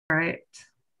Right.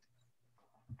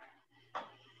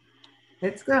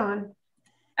 It's going.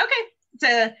 Okay,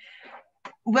 so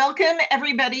welcome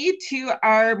everybody to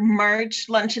our March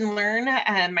Lunch and Learn.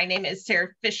 My name is Sarah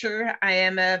Fisher. I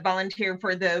am a volunteer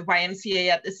for the YMCA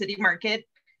at the City Market.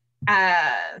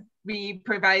 We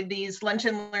provide these lunch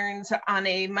and learns on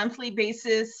a monthly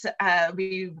basis.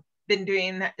 We've been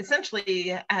doing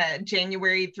essentially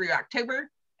January through October.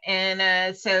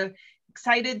 And so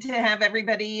excited to have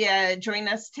everybody join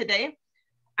us today.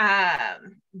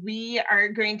 We are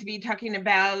going to be talking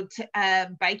about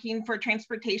biking for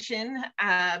transportation,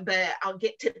 but I'll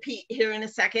get to Pete here in a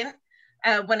second.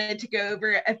 Wanted to go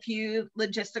over a few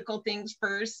logistical things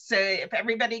first. So if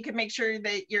everybody could make sure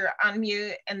that you're on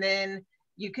mute, and then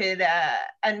you could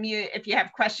unmute if you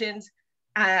have questions.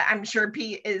 I'm sure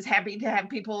Pete is happy to have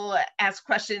people ask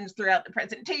questions throughout the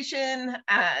presentation.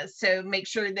 So make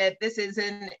sure that this is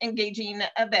an engaging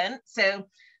event. So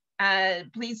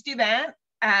please do that.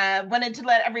 Wanted to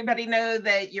let everybody know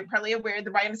that you're probably aware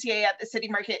the YMCA at the City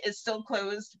Market is still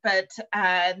closed, but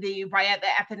the Y at the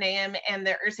Athenaeum and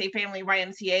the Ursay Family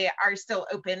YMCA are still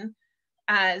open.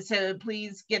 So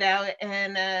please get out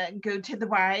and go to the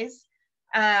Ys.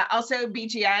 Also,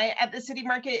 BGI at the City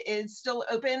Market is still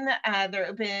open. They're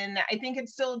open, I think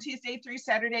it's still Tuesday through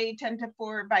Saturday, 10 to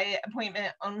 4 by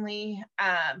appointment only,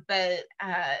 but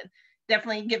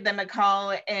definitely give them a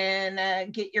call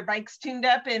and get your bikes tuned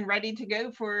up and ready to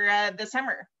go for the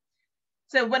summer.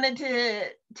 So wanted to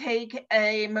take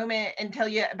a moment and tell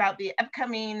you about the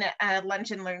upcoming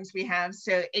lunch and learns we have.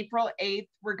 So April 8th,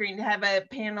 we're going to have a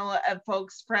panel of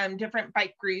folks from different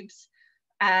bike groups.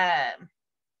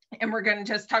 And we're going to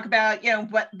just talk about,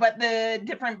 what the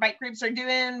different bike groups are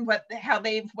doing, how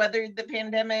they've weathered the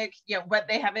pandemic, what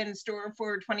they have in store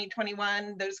for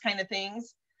 2021, those kind of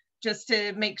things, just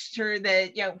to make sure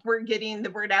that, we're getting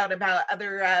the word out about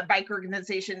other bike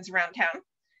organizations around town.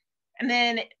 And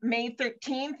then May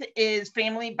 13th is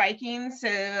family biking.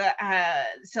 So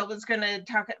Silva's going to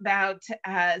talk about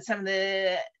some of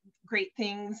the great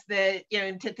things that,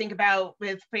 to think about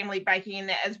with family biking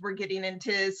as we're getting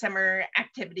into summer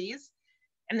activities.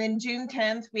 And then June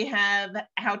 10th, we have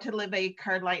how to live a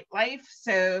car light life.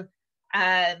 So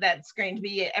that's going to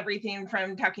be everything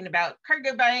from talking about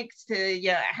cargo bikes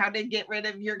to how to get rid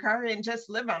of your car and just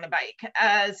live on a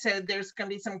bike. So there's going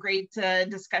to be some great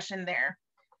discussion there.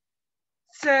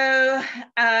 So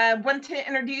I want to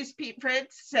introduce Pete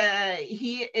Fritz.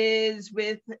 He is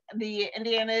with the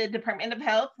Indiana Department of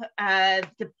Health,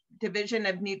 Division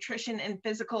of Nutrition and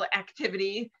Physical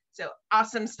Activity. So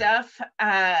awesome stuff.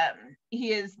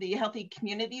 He is the Healthy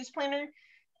Communities Planner,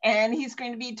 and he's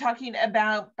going to be talking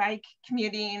about bike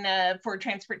commuting for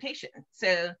transportation.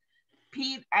 So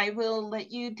Pete, I will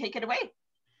let you take it away.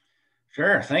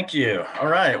 Sure, thank you. All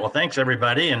right, well, thanks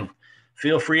everybody. And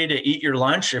feel free to eat your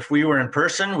lunch. If we were in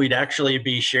person, we'd actually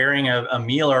be sharing a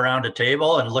meal around a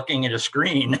table and looking at a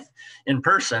screen in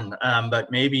person. But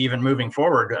maybe even moving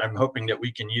forward, I'm hoping that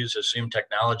we can use the Zoom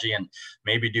technology and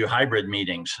maybe do hybrid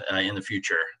meetings in the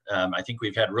future. I think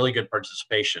we've had really good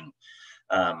participation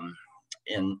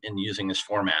in using this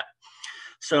format.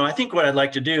 So I think what I'd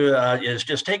like to do is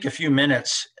just take a few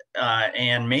minutes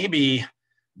and maybe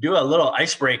do a little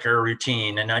icebreaker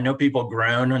routine. And I know people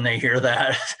groan when they hear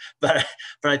that, but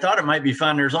I thought it might be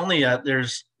fun. There's only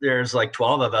there's like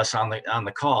 12 of us on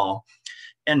the call,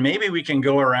 and maybe we can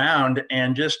go around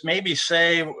and just maybe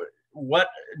say what,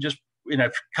 just in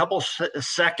a couple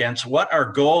seconds, what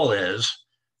our goal is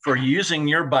for using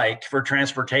your bike for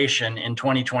transportation in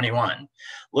 2021.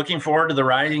 Looking forward to the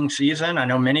riding season. I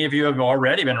know many of you have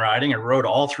already been riding and rode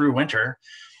all through winter.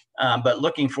 But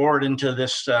looking forward into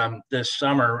this this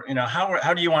summer,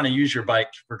 how do you want to use your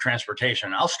bike for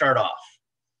transportation? I'll start off.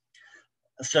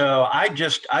 So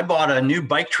I bought a new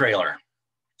bike trailer,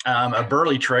 a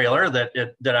Burley trailer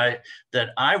that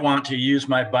I want to use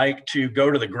my bike to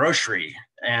go to the grocery,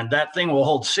 and that thing will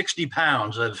hold 60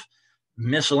 pounds of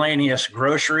miscellaneous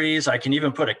groceries. I can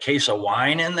even put a case of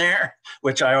wine in there,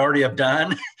 which I already have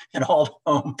done and hauled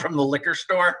home from the liquor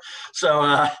store.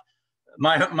 So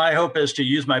my hope is to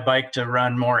use my bike to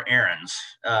run more errands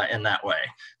in that way.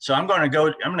 So I'm going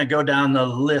to go down the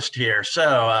list here.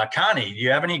 So Connie, do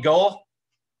you have any goal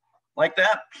like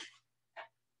that?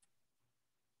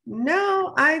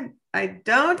 No, I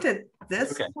don't at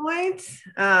this point.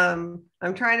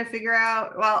 I'm trying to figure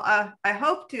out, well, I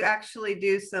hope to actually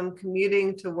do some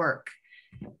commuting to work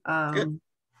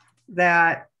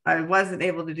that I wasn't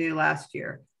able to do last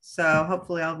year. So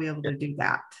hopefully I'll be able to do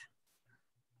that.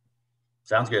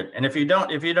 Sounds good. And if you don't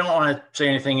want to say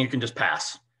anything, you can just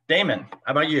pass. Damon,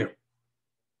 how about you?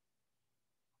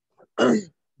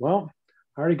 Well,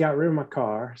 already got rid of my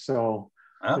car, so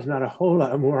Oh. there's not a whole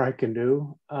lot more I can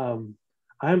do.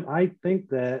 I think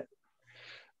that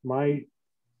my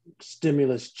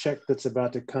stimulus check that's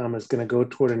about to come is going to go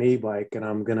toward an e-bike, and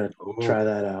I'm going to try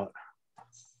that out.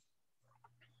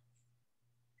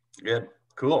 Good.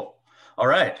 Cool. All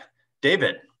right.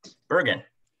 David Bergen.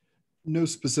 No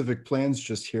specific plans,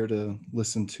 just here to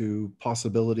listen to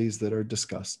possibilities that are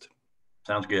discussed.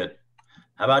 Sounds good.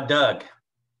 How about Doug?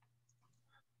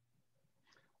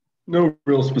 No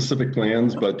real specific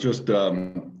plans, but just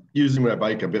using my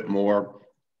bike a bit more,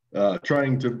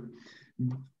 trying to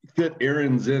fit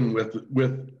errands in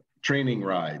with training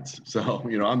rides. So,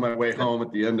 you know, on my way home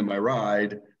at the end of my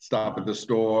ride, stop at the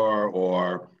store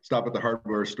or stop at the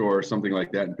hardware store or something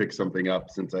like that and pick something up,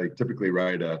 since I typically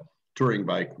ride a touring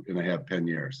bike and I have 10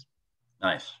 years.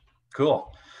 Nice.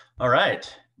 Cool. All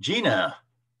right. Gina.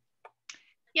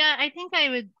 Yeah, I think I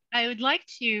would like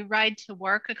to ride to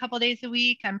work a couple days a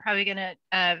week. I'm probably going to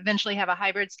eventually have a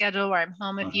hybrid schedule where I'm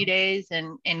home a few days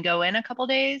and go in a couple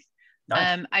days.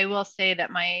 Nice. I will say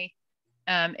that my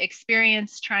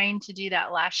experience trying to do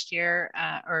that last year,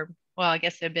 well, I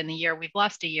guess it had been the year, we've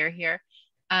lost a year here,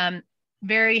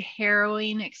 very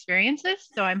harrowing experiences.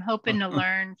 So I'm hoping to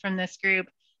learn from this group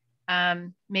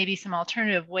maybe some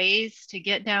alternative ways to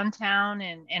get downtown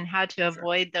and how to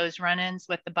avoid those run-ins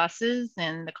with the buses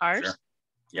and the cars. Sure.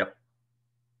 Yep.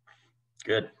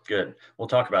 Good. We'll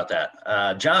talk about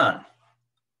that. John.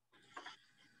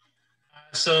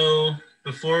 So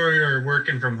before we were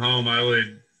working from home, I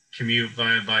would commute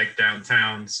via bike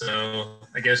downtown. So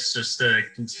I guess just to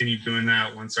continue doing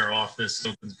that once our office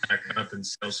opens back up in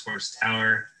Salesforce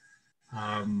Tower.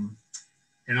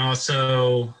 And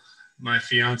also my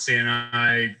fiance and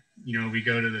I, you know, we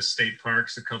go to the state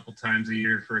parks a couple times a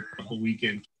year for a couple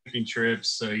weekend camping trips.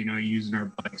 So, you know, using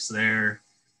our bikes there,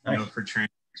 you know, for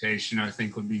transportation, I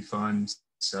think would be fun.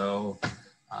 So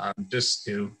just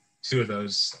two of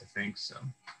those, I think. So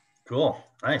cool.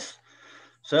 Nice.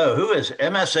 So who is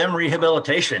MSM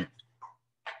Rehabilitation?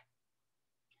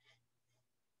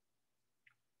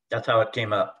 That's how it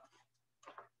came up.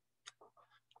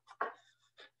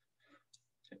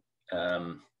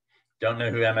 Don't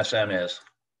know who MSM is.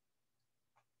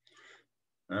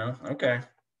 Oh, okay.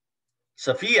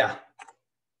 Sophia.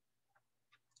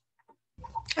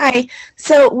 Hi,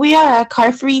 so we are a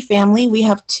car-free family. We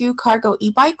have 2 cargo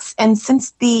e-bikes, and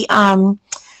since the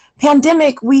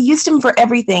pandemic, we used them for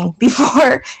everything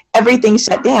before everything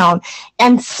shut down.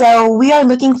 And so we are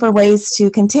looking for ways to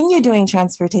continue doing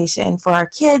transportation for our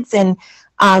kids and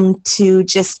to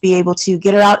just be able to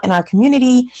get her out in our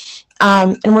community.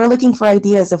 And we're looking for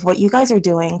ideas of what you guys are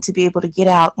doing to be able to get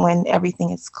out when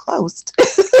everything is closed.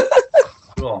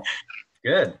 Cool.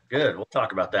 Good. We'll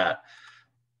talk about that.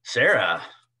 Sarah.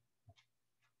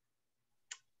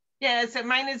 Yeah, so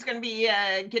mine is going to be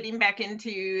getting back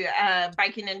into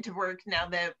biking into work now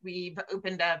that we've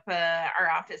opened up our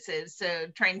offices. So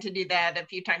trying to do that a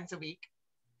few times a week.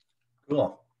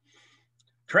 Cool.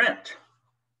 Trent.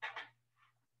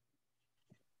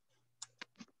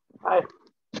 Hi.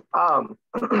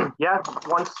 Yeah,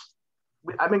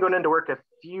 I've been going into work a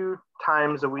few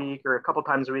times a week or a couple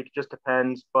times a week, just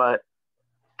depends, but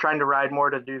trying to ride more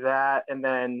to do that, and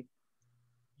then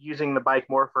using the bike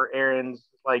more for errands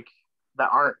like that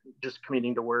aren't just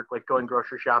commuting to work, like going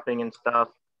grocery shopping and stuff.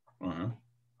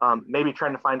 Maybe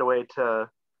trying to find a way to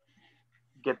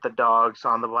get the dogs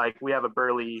on the bike. We have a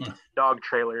burly dog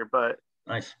trailer, but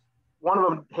nice. One of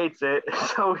them hates it,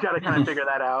 so we got to kind of figure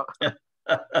that out.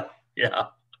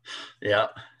 Yeah,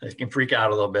 they can freak out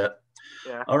a little bit.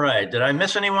 Yeah. All right, did I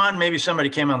miss anyone? Maybe somebody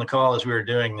came on the call as we were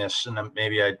doing this, and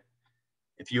maybe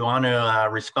if you want to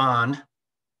respond.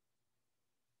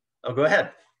 Oh, go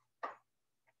ahead.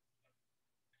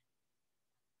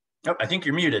 Oh, I think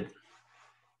you're muted.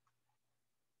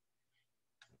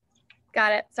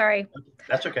 Got it. Sorry.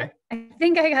 That's okay. I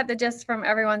think I got the gist from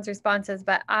everyone's responses,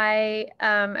 but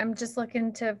I'm just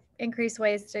looking to increase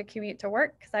ways to commute to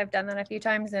work because I've done that a few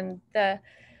times, and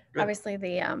obviously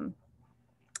the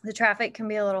traffic can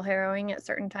be a little harrowing at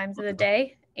certain times of the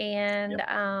day. And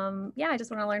yeah, I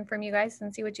just want to learn from you guys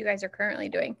and see what you guys are currently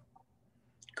doing.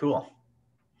 Cool.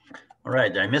 All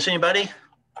right. Did I miss anybody?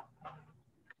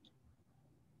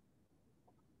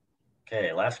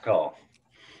 Okay, last call.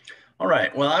 All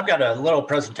right, well, I've got a little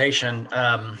presentation,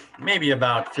 maybe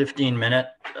about 15-minute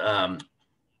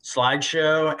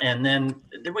slideshow, and then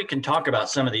we can talk about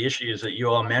some of the issues that you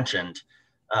all mentioned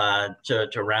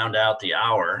to round out the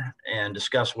hour and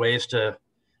discuss ways to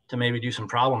maybe do some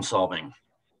problem solving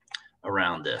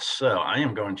around this. So I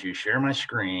am going to share my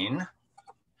screen.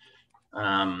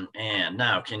 And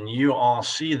now, can you all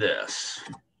see this?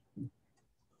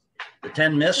 The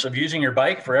 10 myths of using your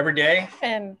bike for every day?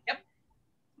 And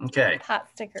okay. Pot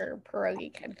sticker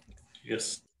pierogi kind of.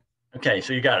 Yes. Okay,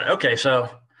 so you got it. Okay, so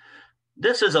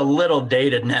this is a little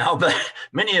dated now, but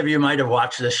many of you might have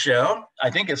watched this show. I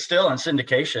think it's still in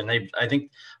syndication. I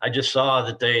think I just saw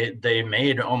that they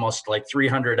made almost like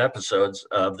 300 episodes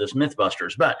of this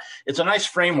Mythbusters, but it's a nice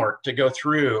framework to go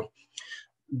through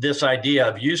this idea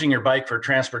of using your bike for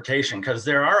transportation, because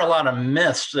there are a lot of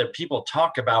myths that people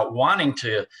talk about wanting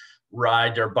to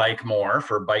ride their bike more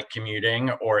for bike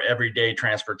commuting or everyday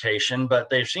transportation, but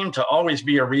they seem to always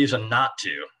be a reason not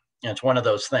to. And it's one of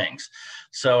those things.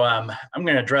 So I'm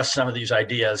going to address some of these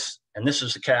ideas, and this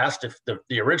is the cast. If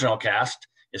the original cast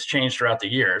is changed throughout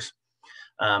the years,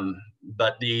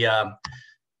 but the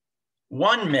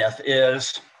one myth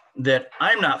is that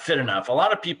I'm not fit enough. A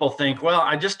lot of people think, well,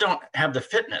 I just don't have the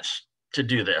fitness to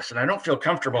do this, and I don't feel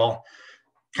comfortable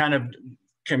kind of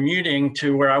commuting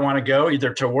to where I want to go,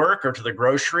 either to work or to the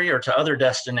grocery or to other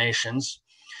destinations.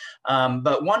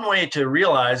 But one way to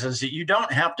realize is that you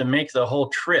don't have to make the whole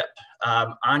trip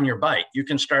on your bike. You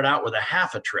can start out with a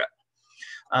half a trip.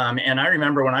 And I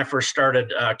remember when I first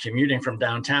started commuting from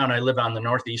downtown, I live on the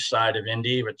northeast side of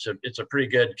Indy. It's a pretty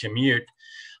good commute.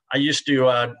 I used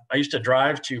to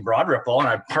drive to Broad Ripple, and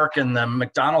I'd park in the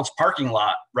McDonald's parking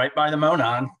lot right by the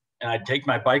Monon, and I'd take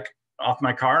my bike off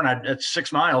my car, and it's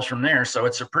 6 miles from there. So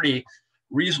it's a pretty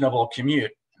reasonable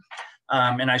commute.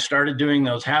 And I started doing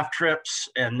those half trips,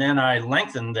 and then I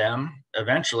lengthened them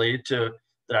eventually to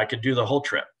that I could do the whole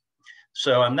trip.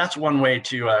 So that's one way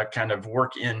to kind of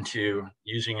work into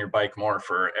using your bike more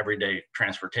for everyday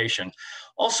transportation.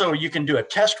 Also, you can do a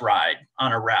test ride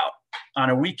on a route on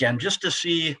a weekend just to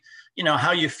see,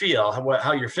 how you feel,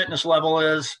 how your fitness level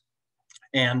is.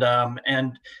 And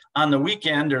on the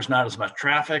weekend, there's not as much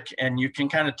traffic, and you can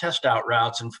kind of test out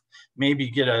routes and maybe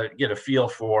get a feel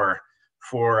for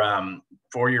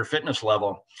your fitness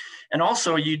level. And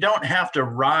also, you don't have to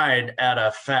ride at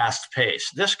a fast pace.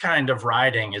 This kind of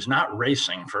riding is not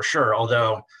racing for sure,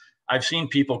 although I've seen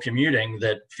people commuting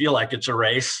that feel like it's a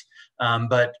race,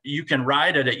 but you can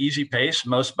ride at an easy pace.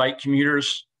 Most bike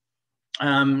commuters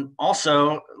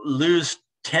also lose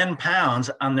 10 pounds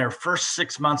on their first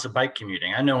 6 months of bike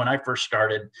commuting. I know when I first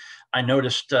started, I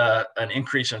noticed an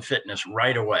increase in fitness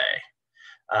right away.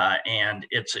 And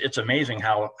it's amazing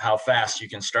how fast you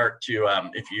can start to,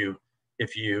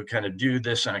 if you kind of do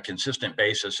this on a consistent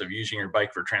basis of using your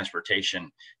bike for transportation,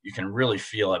 you can really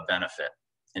feel a benefit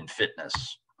in fitness.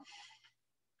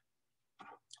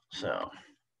 So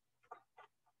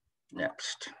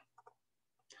next.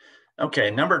 Okay,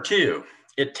 number 2,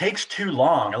 it takes too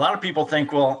long. A lot of people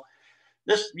think, well,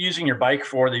 this using your bike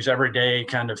for these everyday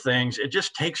kind of things, it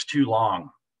just takes too long,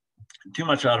 too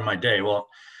much out of my day. Well,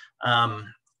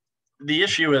 the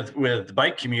issue with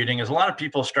bike commuting is a lot of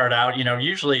people start out,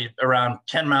 usually around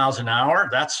 10 miles an hour.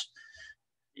 That's,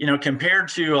 compared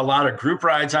to a lot of group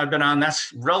rides I've been on,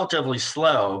 that's relatively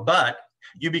slow, but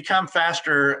you become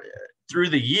faster through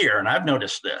the year. And I've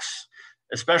noticed this,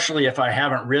 especially if I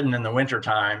haven't ridden in the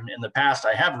wintertime. In the past,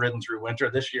 I have ridden through winter.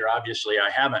 This year, obviously,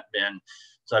 I haven't been,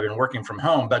 so I've been working from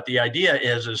home. But the idea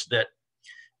is that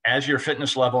as your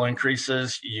fitness level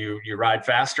increases, you ride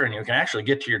faster, and you can actually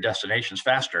get to your destinations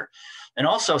faster. And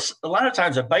also, a lot of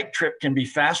times a bike trip can be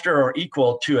faster or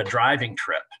equal to a driving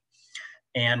trip.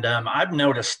 And I've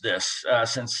noticed this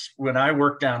since when I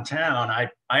work downtown,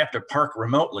 I have to park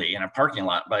remotely in a parking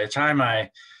lot. By the time I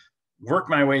work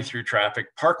my way through traffic,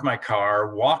 park my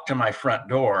car, walk to my front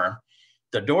door,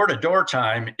 the door-to-door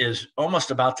time is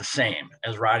almost about the same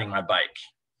as riding my bike.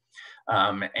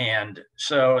 And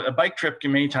so a bike trip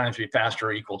can many times be faster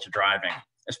or equal to driving,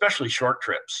 especially short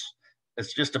trips.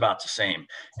 It's just about the same.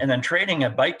 And then trading a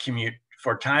bike commute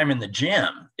for time in the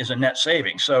gym is a net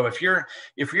saving. So if you're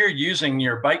using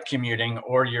your bike commuting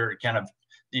or your kind of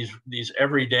these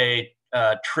everyday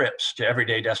trips to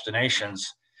everyday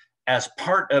destinations as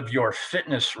part of your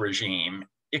fitness regime,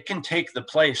 it can take the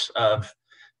place of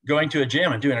going to a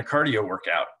gym and doing a cardio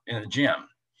workout in the gym.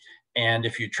 And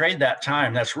if you trade that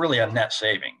time, that's really a net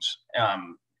savings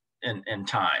in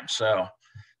time. So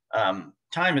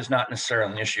time is not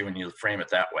necessarily an issue when you frame it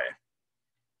that way.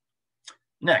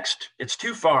 Next, it's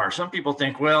too far. Some people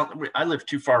think, well, I live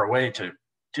too far away to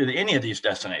any of these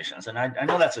destinations. And I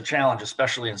know that's a challenge,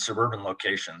 especially in suburban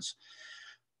locations.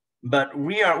 But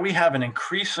we have an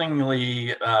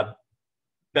increasingly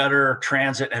better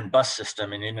transit and bus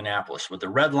system in Indianapolis with the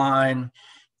Red Line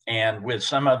and with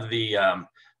some of the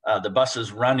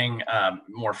buses running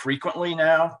more frequently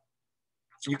now.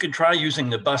 You could try using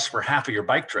the bus for half of your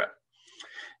bike trip.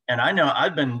 And I know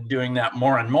I've been doing that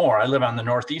more and more. I live on the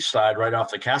northeast side, right off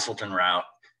the Castleton route.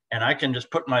 and I can just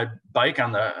put my bike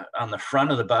on the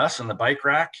front of the bus in the bike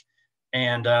rack,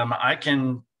 and I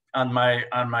can, on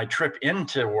my trip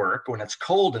into work, when it's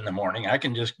cold in the morning, I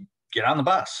can just get on the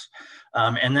bus.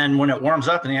 And then when it warms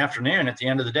up in the afternoon, at the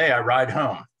end of the day, I ride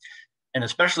home. And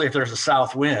especially if there's a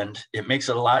south wind, it makes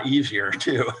it a lot easier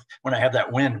too, when I have that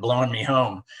wind blowing me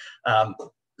home.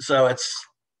 So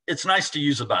it's nice to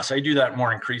use the bus. I do that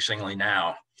more increasingly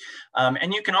now.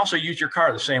 And you can also use your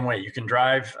car the same way. You can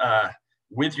drive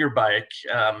with your bike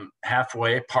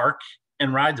halfway, park,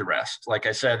 and ride the rest. Like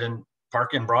I said, and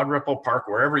park in Broad Ripple, park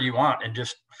wherever you want, and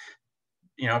just,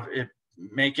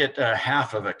 make it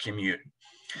half of a commute.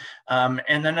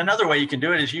 And then another way you can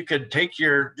do it is you could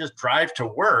just drive to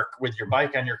work with your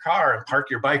bike on your car and park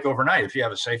your bike overnight if you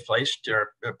have a safe place to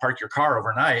park your car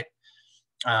overnight.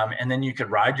 And then you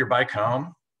could ride your bike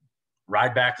home,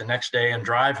 ride back the next day, and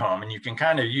drive home. And you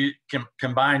can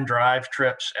combine drive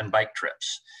trips and bike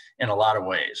trips in a lot of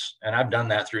ways. And I've done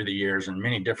that through the years in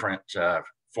many different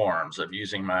forms of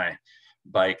using my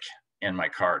bike and my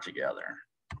car together.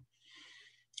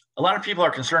 A lot of people are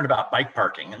concerned about bike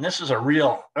parking, and this is a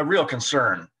real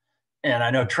concern. And I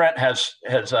know Trent has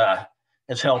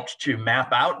helped to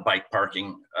map out bike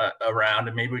parking around,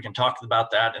 and maybe we can talk about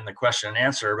that in the question and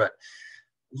answer. But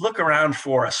look around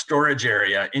for a storage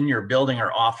area in your building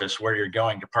or office where you're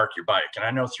going to park your bike. And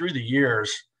I know through the years,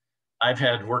 I've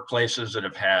had workplaces that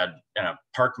have had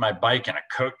parked my bike in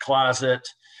a coat closet.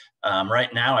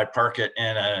 Right now, I park it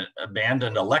in an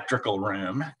abandoned electrical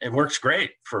room. It works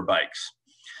great for bikes.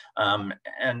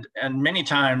 And many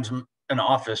times in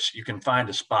office, you can find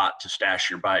a spot to stash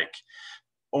your bike,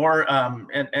 or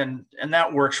and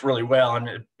that works really well.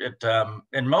 And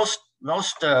and most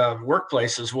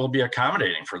workplaces will be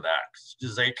accommodating for that,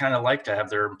 because they kind of like to have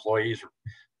their employees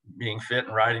being fit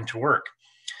and riding to work.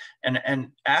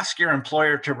 And ask your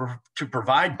employer to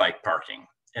provide bike parking.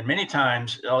 And many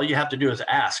times, all you have to do is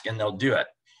ask, and they'll do it.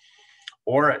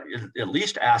 Or at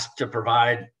least ask to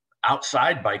provide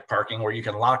outside bike parking where you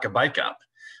can lock a bike up.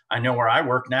 I know where I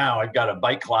work now, I've got a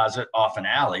bike closet off an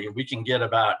alley. We can get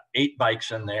about 8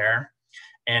 bikes in there,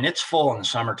 and it's full in the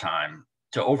summertime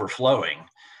to overflowing.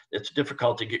 It's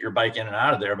difficult to get your bike in and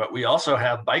out of there, but we also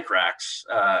have bike racks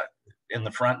in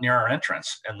the front near our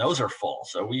entrance, and those are full.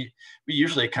 So we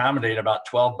usually accommodate about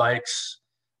 12 bikes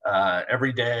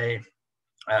every day.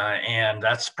 And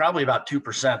that's probably about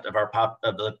 2%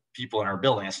 of the people in our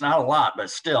building. It's not a lot, but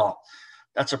still,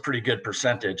 that's a pretty good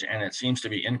percentage, and it seems to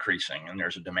be increasing, and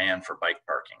there's a demand for bike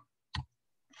parking.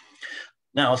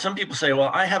 Now, some people say, well,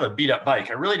 I have a beat up bike.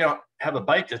 I really don't have a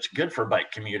bike that's good for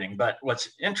bike commuting. But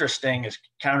what's interesting is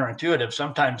counterintuitive.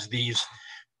 Sometimes these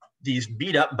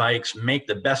beat up bikes make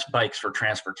the best bikes for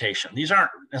transportation. These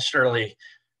aren't necessarily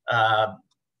a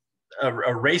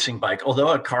racing bike,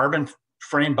 although a carbon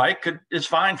frame bike is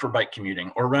fine for bike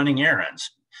commuting or running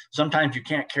errands. Sometimes you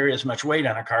can't carry as much weight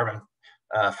on a carbon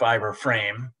fiber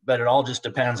frame, but it all just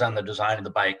depends on the design of the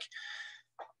bike.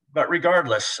 But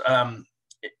regardless,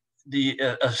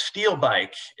 a steel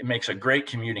bike, it makes a great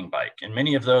commuting bike, and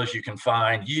many of those you can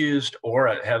find used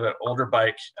or have an older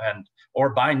bike or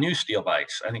buy new steel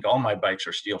bikes. I think all my bikes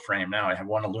are steel frame now. I have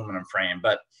one aluminum frame,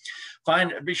 but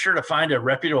be sure to find a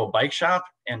reputable bike shop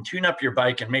and tune up your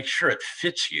bike and make sure it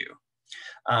fits you.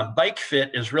 Bike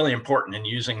fit is really important in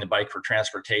using the bike for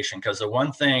transportation, because the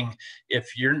one thing,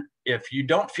 if you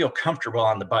don't feel comfortable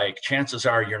on the bike, chances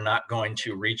are you're not going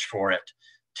to reach for it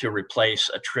to replace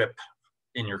a trip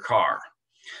in your car.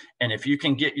 And if you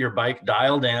can get your bike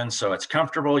dialed in so it's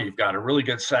comfortable, you've got a really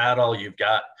good saddle, you've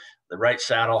got the right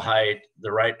saddle height,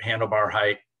 the right handlebar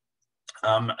height,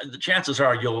 the chances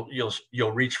are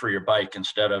you'll reach for your bike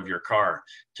instead of your car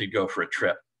to go for a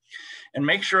trip. And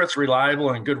make sure it's reliable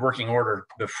and in good working order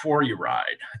before you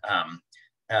ride.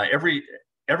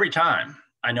 Every time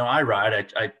I know I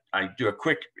ride, I do a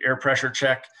quick air pressure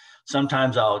check.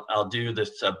 Sometimes I'll do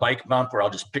this bike bump where I'll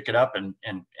just pick it up and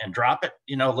drop it,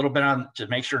 a little bit on to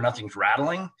make sure nothing's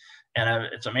rattling. And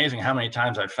it's amazing how many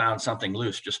times I've found something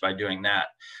loose just by doing that.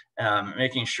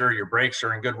 Making sure your brakes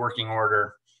are in good working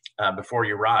order before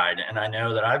you ride. And I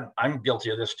know that I'm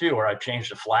guilty of this too, where I've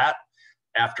changed a flat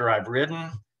after I've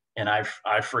ridden, and I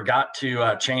forgot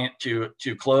to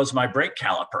close my brake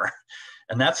caliper.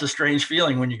 And that's a strange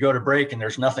feeling when you go to brake and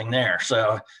there's nothing there.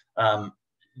 So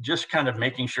just kind of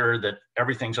making sure that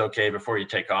everything's okay before you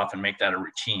take off and make that a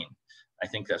routine. I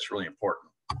think that's really important.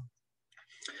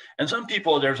 And some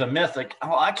people, there's a myth like,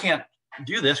 oh, I can't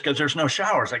do this because there's no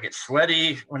showers. I get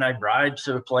sweaty when I ride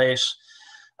to a place.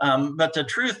 But the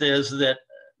truth is that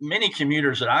many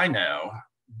commuters that I know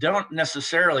don't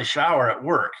necessarily shower at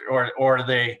work,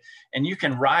 and you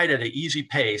can ride at an easy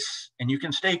pace and you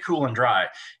can stay cool and dry.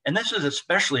 And this is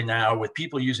especially now with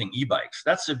people using e-bikes.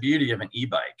 That's the beauty of an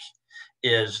e-bike,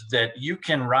 is that you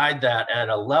can ride that at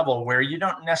a level where you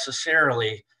don't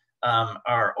necessarily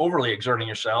are overly exerting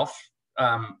yourself.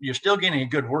 You're still getting a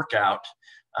good workout,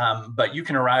 but you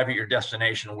can arrive at your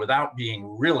destination without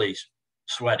being really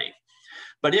sweaty.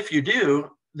 But if you do,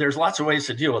 there's lots of ways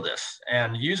to deal with this,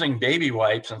 and using baby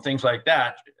wipes and things like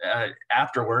that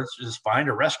afterwards, just find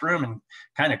a restroom and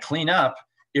kind of clean up.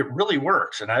 It really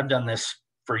works. And I've done this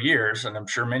for years, and I'm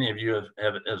sure many of you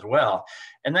have as well.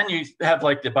 And then you have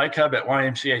like the bike hub at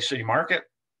YMCA City Market.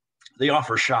 They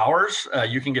offer showers.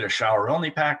 You can get a shower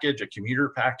only package, a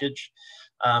commuter package.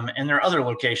 And there are other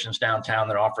locations downtown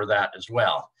that offer that as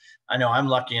well. I know I'm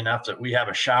lucky enough that we have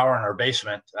a shower in our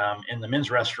basement in the men's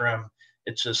restroom.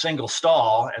 It's a single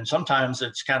stall, and sometimes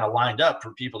it's kind of lined up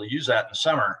for people to use that in the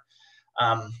summer.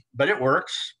 But it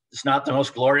works. It's not the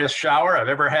most glorious shower I've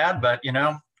ever had, but you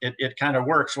know, it kind of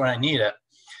works when I need it.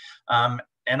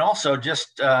 And also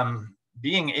just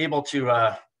being able to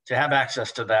have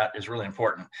access to that is really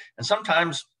important. And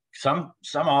sometimes some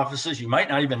offices, you might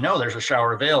not even know there's a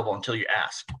shower available until you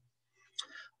ask.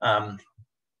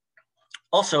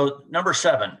 Also, number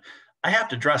 7, I have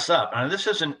to dress up. Now, this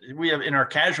isn't, we have in our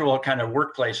casual kind of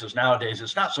workplaces nowadays,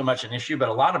 it's not so much an issue, but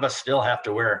a lot of us still have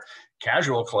to wear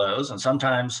casual clothes. And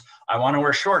sometimes I want to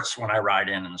wear shorts when I ride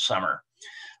in the summer.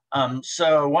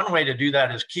 So one way to do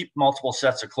that is keep multiple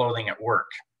sets of clothing at work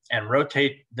and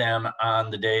rotate them on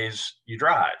the days you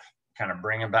drive, kind of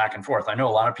bring them back and forth. I know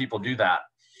a lot of people do that.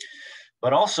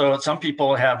 But also, some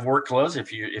people have work clothes.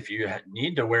 If you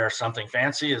need to wear something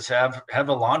fancy, is have a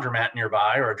laundromat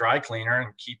nearby or a dry cleaner,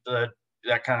 and keep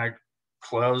that kind of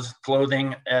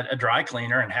clothing at a dry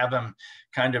cleaner and have them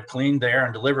kind of cleaned there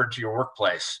and delivered to your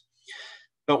workplace.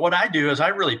 But what I do is I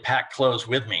really pack clothes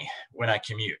with me when I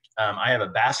commute. I have a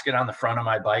basket on the front of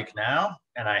my bike now,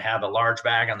 and I have a large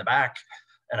bag on the back,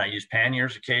 and I use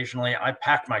panniers occasionally. I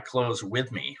pack my clothes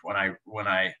with me when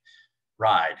I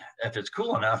ride. If it's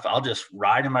cool enough, I'll just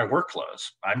ride in my work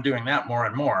clothes. I'm doing that more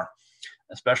and more,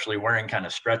 especially wearing kind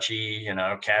of stretchy, you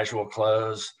know, casual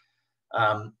clothes.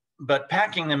 But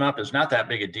packing them up is not that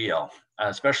big a deal,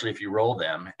 especially if you roll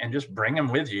them, and just bring them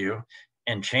with you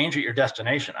and change at your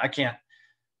destination. I can't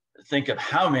think of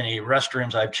how many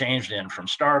restrooms I've changed in, from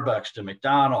Starbucks to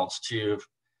McDonald's to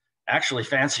actually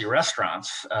fancy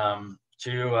restaurants,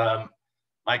 to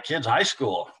my kids' high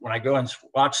school, when I go and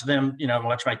watch them, you know,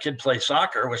 watch my kid play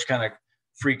soccer, which kind of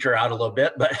freaked her out a little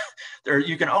bit, but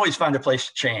you can always find a place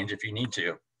to change if you need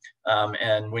to.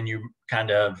 And when you kind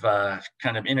of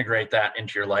integrate that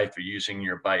into your life of using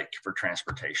your bike for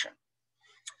transportation.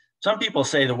 Some people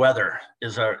say the weather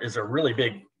is a really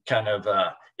big kind of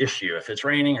issue. If it's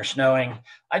raining or snowing,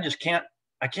 I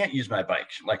can't use my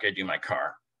bike like I do my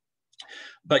car.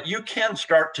 But you can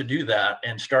start to do that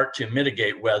and start to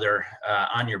mitigate weather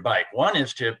on your bike. One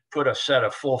is to put a set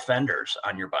of full fenders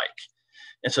on your bike.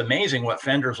 It's amazing what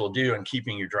fenders will do in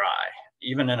keeping you dry.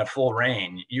 Even in a full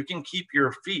rain, you can keep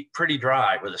your feet pretty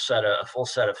dry with a full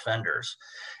set of fenders.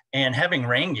 And having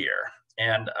rain gear.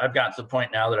 And I've got to the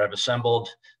point now that I've assembled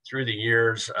through the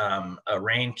years a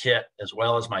rain kit as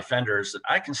well as my fenders that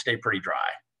I can stay pretty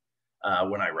dry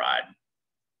when I ride.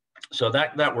 So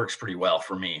that works pretty well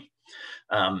for me.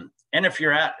 And if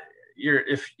you're at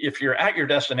your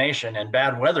destination and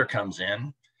bad weather comes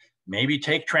in, maybe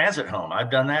take transit home.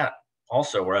 I've done that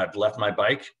also, where I've left my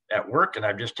bike at work and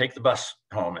I just take the bus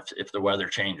home if the weather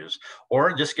changes,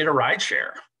 or just get a ride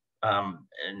share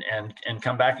and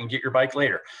come back and get your bike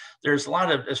later. There's a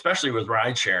lot of, especially with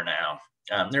ride share now,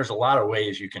 there's a lot of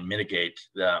ways you can mitigate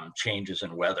changes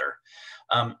in weather,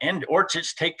 or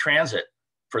just take transit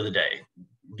for the day.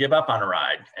 Give up on a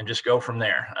ride and just go from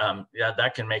there. Yeah,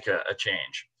 that can make a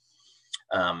change.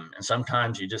 And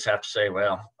sometimes you just have to say,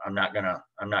 well, I'm not gonna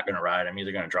ride. I'm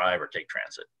either gonna drive or take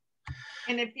transit.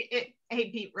 And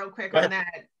hey Pete, real quick on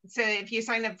that. So if you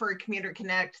sign up for a Commuter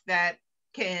Connect, that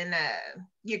can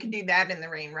you can do that in the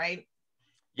rain, right?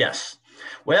 Yes.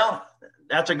 Well,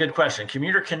 that's a good question.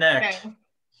 Commuter Connect. Okay.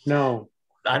 No,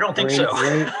 I don't think so.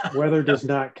 Weather does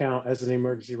not count as an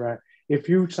emergency ride. If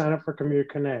you sign up for Commuter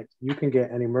Connect, you can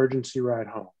get an emergency ride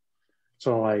home.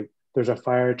 So like there's a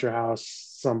fire at your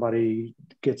house, somebody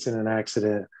gets in an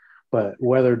accident, but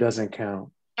weather doesn't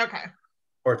count. Okay.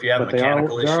 Or if you have a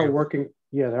mechanical issue.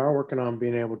 They are working on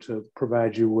being able to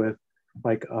provide you with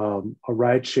like a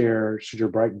ride share should your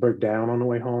bike break down on the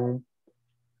way home,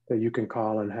 that you can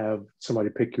call and have somebody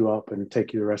pick you up and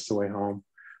take you the rest of the way home.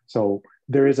 So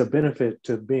there is a benefit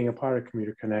to being a part of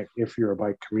Commuter Connect if you're a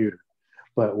bike commuter.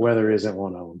 but weather isn't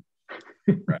one of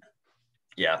them. Right.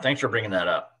 Yeah, thanks for bringing that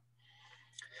up.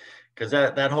 Because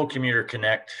that whole Commuter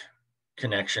Connect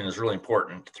connection is really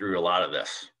important through a lot of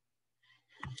this.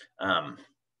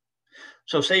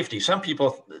 So safety, some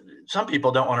people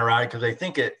don't want to ride because they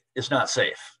think it's not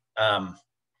safe.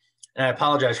 And I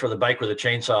apologize for the bike with a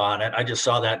chainsaw on it. I just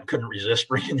saw that and couldn't resist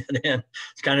bringing it in.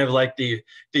 It's kind of like the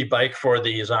bike for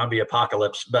the zombie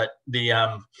apocalypse. But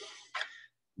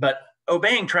but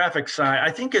obeying traffic sign, I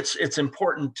think it's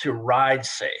important to ride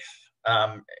safe,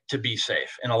 to be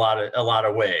safe in a lot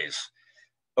of ways.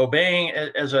 Obeying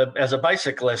as a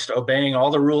bicyclist, obeying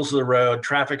all the rules of the road,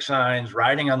 traffic signs,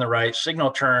 riding on the right, signal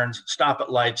turns, stop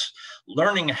at lights,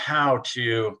 learning how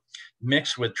to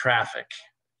mix with traffic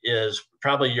is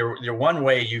probably your one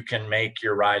way you can make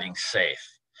your riding safe.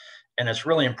 And it's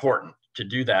really important to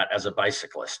do that as a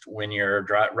bicyclist when you're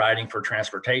riding for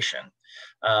transportation,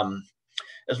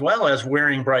 as well as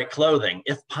wearing bright clothing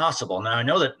if possible. Now I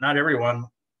know that not everyone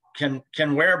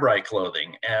can wear bright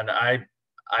clothing, and I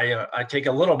take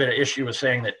a little bit of issue with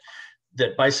saying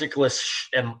that bicyclists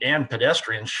and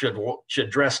pedestrians should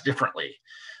dress differently.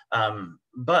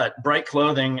 But bright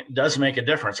clothing does make a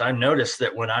difference. I noticed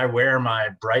that when I wear my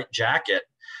bright jacket,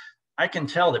 I can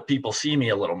tell that people see me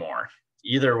a little more,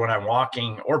 either when I'm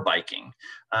walking or biking.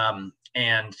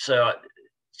 And so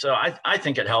I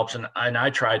think it helps, and I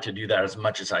try to do that as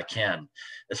much as I can,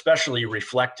 especially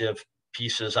reflective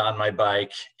pieces on my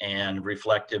bike and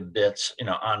reflective bits,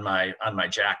 on my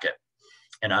jacket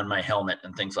and on my helmet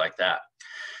and things like that.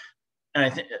 And I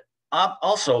think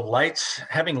also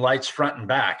having lights front and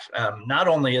back. Not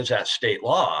only is that state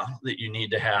law that you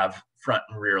need to have front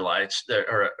and rear lights,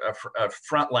 or a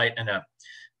front light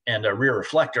and a rear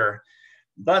reflector,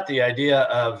 but the idea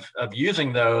of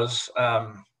using those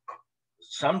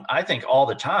I think all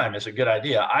the time is a good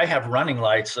idea. I have running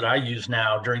lights that I use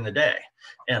now during the day,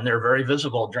 and they're very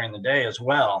visible during the day as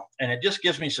well. And it just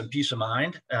gives me some peace of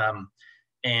mind.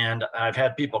 And I've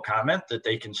had people comment that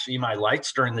they can see my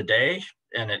lights during the day,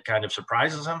 and it kind of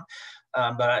surprises them.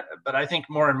 But I think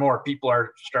more and more people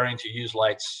are starting to use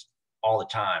lights all the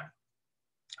time.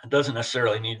 It doesn't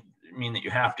necessarily mean that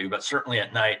you have to, but certainly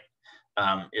at night,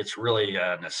 it's really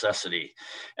a necessity.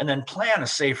 And then plan a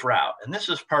safe route. And this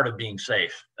is part of being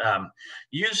safe.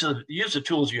 Use the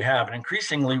tools you have. And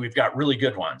increasingly, we've got really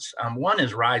good ones. One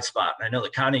is Ride Spot. And I know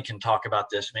that Connie can talk about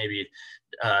this maybe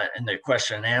in the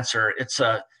question and answer. It's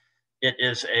a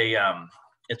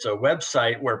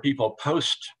website where people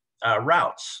post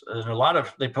routes. And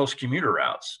they post commuter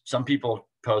routes. Some people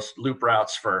post loop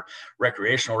routes for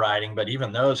recreational riding, but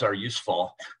even those are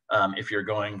useful if you're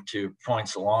going to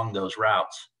points along those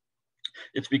routes.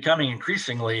 It's becoming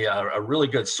increasingly a really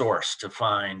good source to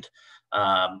find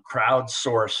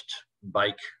crowdsourced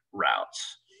bike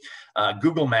routes.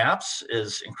 Google Maps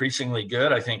is increasingly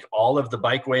good. I think all of the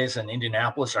bikeways in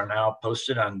Indianapolis are now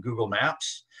posted on Google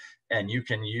Maps, and you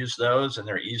can use those, and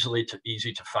they're easy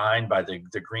to find by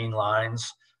the green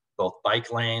lines. Both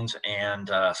bike lanes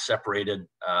and separated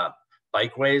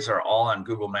bikeways are all on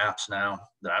Google Maps now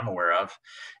that I'm aware of.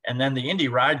 And then the Indy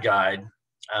Ride Guide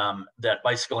that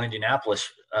Bicycle Indianapolis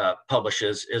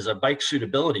publishes is a bike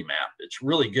suitability map. It's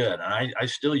really good, and I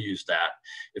still use that.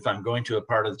 If I'm going to a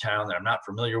part of the town that I'm not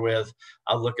familiar with,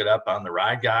 I'll look it up on the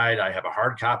Ride Guide. I have a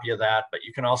hard copy of that, but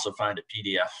you can also find a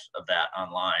PDF of that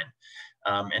online.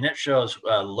 And it shows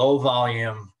low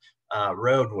volume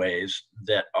roadways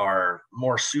that are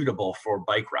more suitable for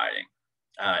bike riding,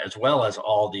 as well as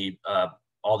all the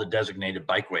designated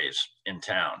bikeways in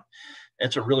town.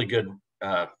 It's a really good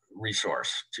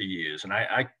resource to use, and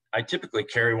I typically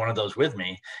carry one of those with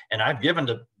me, and I've given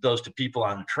those to people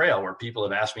on the trail where people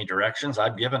have asked me directions.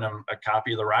 I've given them a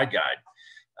copy of the Ride Guide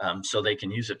so they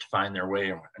can use it to find their way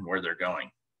and where they're going.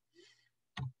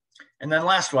 And then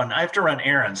last one, I have to run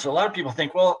errands. So a lot of people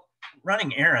think, well,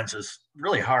 running errands is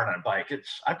really hard on a bike.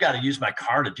 I've got to use my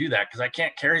car to do that because I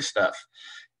can't carry stuff.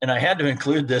 And I had to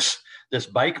include this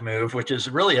bike move, which is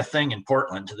really a thing in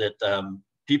Portland that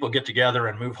people get together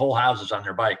and move whole houses on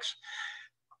their bikes.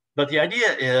 But the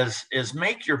idea is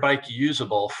make your bike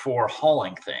usable for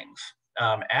hauling things.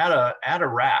 Add a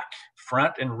rack,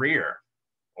 front and rear,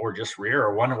 or just rear,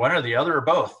 or one or the other, or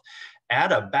both.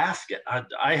 Add a basket.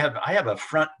 I have a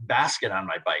front basket on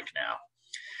my bike now.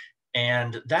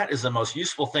 And that is the most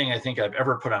useful thing I think I've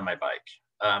ever put on my bike.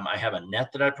 I have a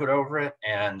net that I put over it,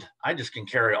 and I just can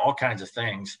carry all kinds of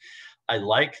things. I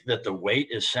like that the weight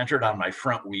is centered on my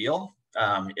front wheel.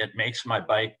 It makes my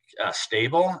bike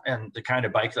stable, and the kind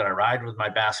of bike that I ride with my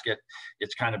basket,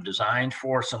 it's kind of designed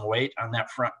for some weight on that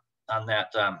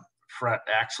front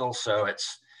axle. So it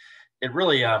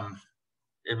really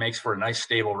it makes for a nice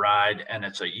stable ride, and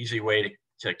it's an easy way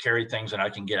to carry things that I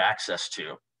can get access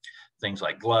to. Things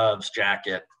like gloves,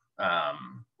 jacket,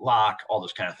 lock, all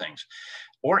those kind of things.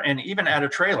 And even add a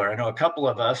trailer. I know a couple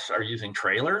of us are using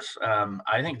trailers.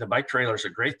 I think the bike trailer is a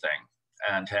great thing,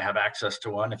 and to have access to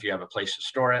one, if you have a place to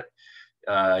store it,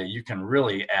 you can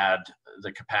really add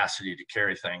the capacity to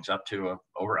carry things up to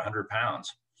over 100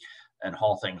 pounds and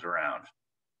haul things around.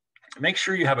 Make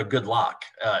sure you have a good lock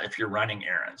if you're running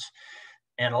errands.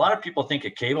 And a lot of people think a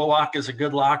cable lock is a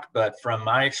good lock, but from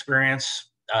my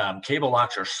experience, cable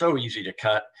locks are so easy to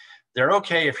cut. They're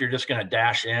okay if you're just going to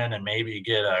dash in and maybe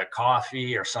get a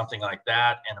coffee or something like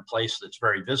that in a place that's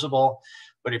very visible.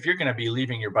 But if you're going to be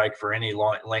leaving your bike for any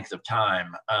length of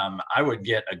time, I would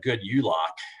get a good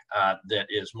U-lock that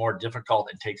is more difficult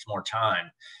and takes more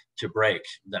time to break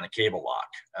than a cable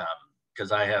lock.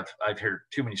 Because I've heard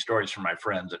too many stories from my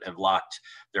friends that have locked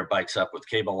their bikes up with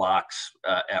cable locks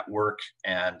at work,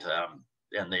 and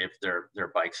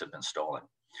their bikes have been stolen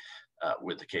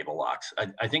with the cable locks.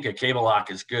 I think a cable lock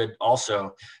is good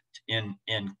also in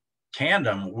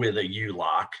tandem with a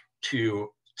U-lock to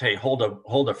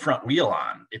hold a front wheel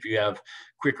on. If you have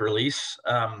quick release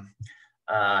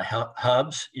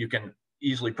hubs, you can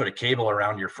easily put a cable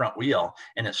around your front wheel,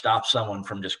 and it stops someone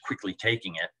from just quickly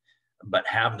taking it. But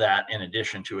have that in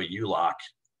addition to a U-lock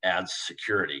adds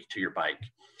security to your bike.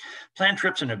 Plan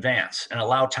trips in advance and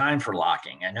allow time for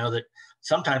locking. I know that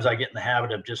sometimes I get in the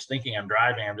habit of just thinking I'm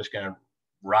driving, I'm just going to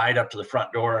ride up to the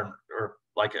front door or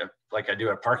like I do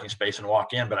a parking space and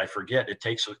walk in, but I forget it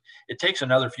takes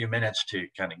another few minutes to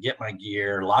kind of get my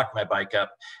gear, lock my bike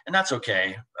up, and that's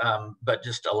okay. But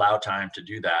just allow time to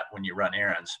do that when you run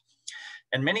errands.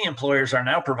 And many employers are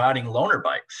now providing loaner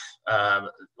bikes,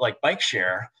 like bike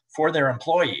share, for their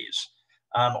employees,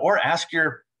 or ask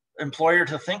your employer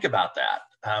to think about that.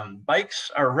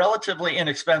 Bikes are relatively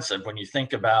inexpensive when you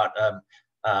think about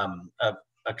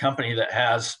a company that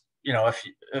has,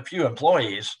 a few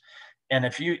employees, and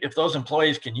if those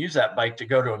employees can use that bike to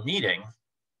go to a meeting,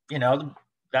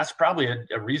 that's probably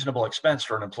a reasonable expense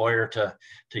for an employer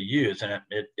to use, and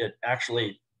it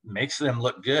actually makes them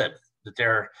look good that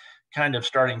they're kind of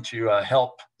starting to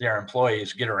help their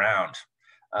employees get around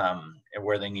and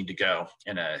where they need to go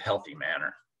in a healthy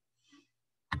manner.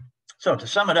 So to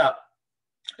sum it up,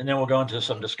 and then we'll go into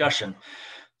some discussion.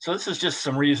 So this is just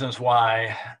some reasons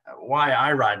why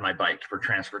I ride my bike for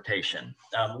transportation.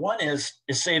 One is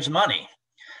it saves money.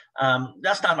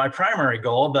 That's not my primary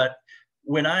goal, but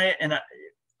when I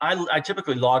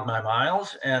typically log my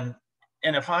miles, and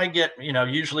if I get,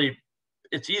 usually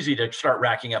it's easy to start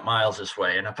racking up miles this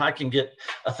way. And if I can get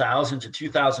 1,000 to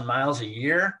 2,000 miles a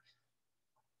year,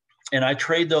 and I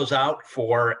trade those out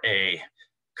for a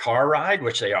car ride,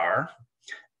 which they are,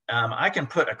 I can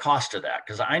put a cost to that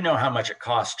because I know how much it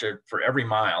costs for every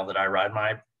mile that I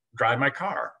drive my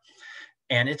car.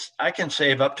 And I can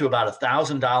save up to about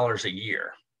 $1,000 a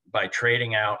year by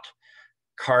trading out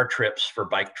car trips for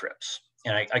bike trips.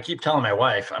 And I keep telling my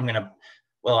wife,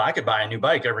 I could buy a new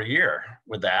bike every year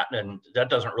with that. And that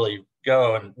doesn't really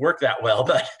go and work that well,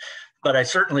 but I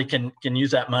certainly can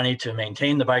use that money to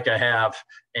maintain the bike I have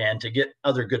and to get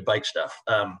other good bike stuff.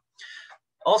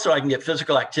 Also, I can get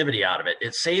physical activity out of it.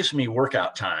 It saves me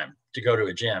workout time to go to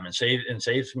a gym and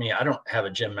saves me. I don't have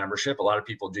a gym membership. A lot of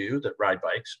people do that ride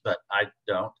bikes, but I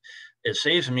don't. It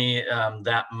saves me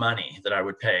that money that I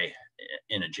would pay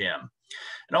in a gym.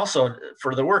 And also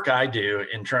for the work I do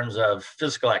in terms of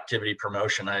physical activity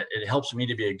promotion, it helps me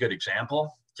to be a good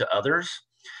example to others.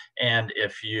 And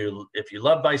if you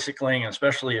love bicycling, and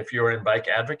especially if you're in bike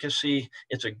advocacy,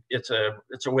 it's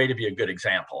a way to be a good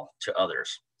example to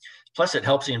others. Plus, it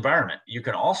helps the environment. You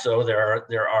can also,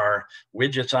 there are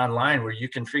widgets online where you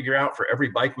can figure out for every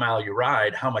bike mile you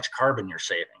ride how much carbon you're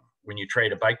saving when you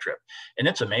trade a bike trip. And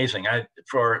it's amazing.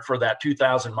 For that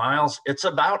 2,000 miles, it's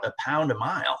about a pound a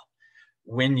mile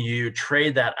when you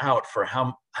trade that out for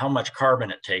how much carbon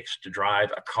it takes to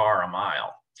drive a car a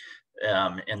mile.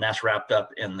 And that's wrapped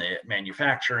up in the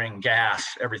manufacturing, gas,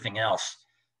 everything else.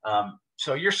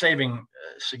 So you're saving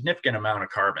a significant amount of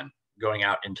carbon going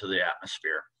out into the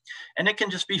atmosphere. And it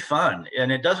can just be fun.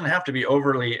 And it doesn't have to be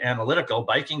overly analytical.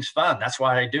 Biking's fun. That's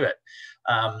why I do it.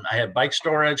 I have bike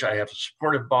storage. I have a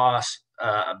supportive boss.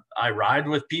 I ride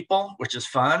with people, which is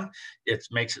fun. It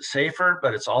makes it safer,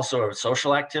 but it's also a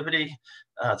social activity.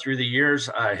 Through the years,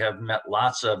 I have met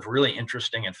lots of really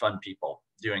interesting and fun people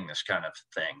doing this kind of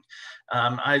thing.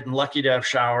 I'm lucky to have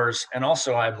showers, and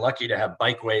also I'm lucky to have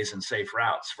bikeways and safe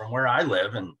routes. From where I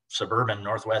live in suburban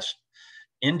Northwest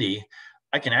Indy,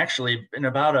 I can actually, in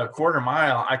about a quarter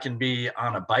mile, I can be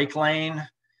on a bike lane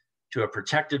to a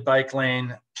protected bike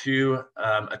lane to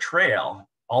a trail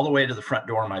all the way to the front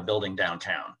door of my building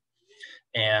downtown.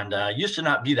 And used to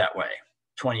not be that way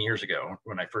 20 years ago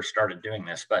when I first started doing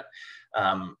this, but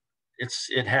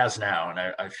it has now, and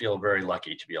I feel very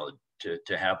lucky to be able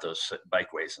to have those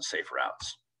bikeways and safe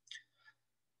routes.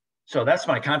 So that's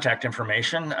my contact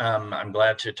information. I'm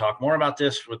glad to talk more about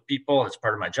this with people. It's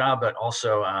part of my job, but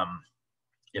also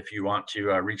if you want to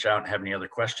reach out and have any other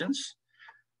questions,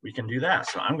 we can do that.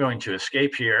 So I'm going to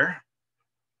escape here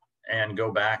and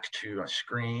go back to a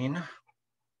screen.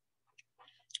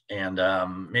 And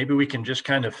maybe we can just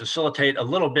kind of facilitate a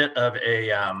little bit of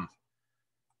a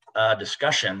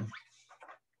discussion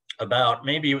about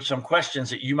maybe some questions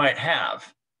that you might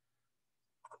have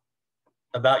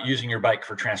about using your bike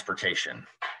for transportation.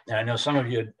 And I know some of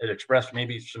you had expressed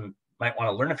maybe some might want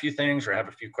to learn a few things or have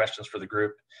a few questions for the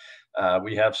group.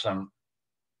 We have some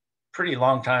pretty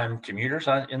long time commuters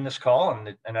in this call,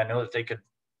 and I know that they could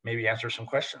maybe answer some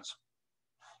questions.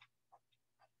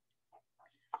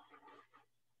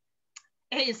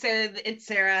 Hey, so it's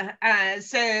Sarah.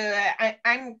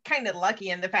 I'm kind of lucky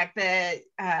in the fact that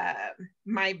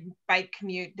my bike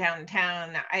commute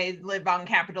downtown, I live on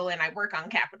Capitol and I work on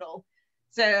Capitol.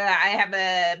 So I have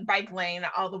a bike lane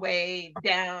all the way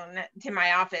down to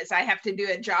my office. I have to do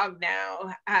a jog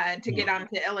now to get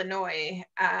onto Illinois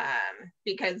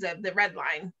because of the red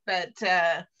line, but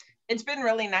it's been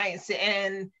really nice.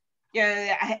 And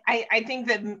I think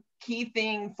the key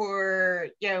thing for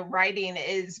riding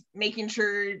is making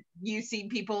sure you see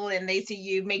people and they see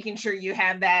you, making sure you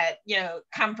have that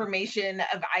confirmation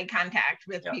of eye contact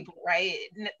with people, right?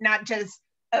 Not just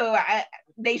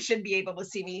they should be able to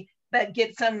see me, but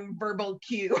get some verbal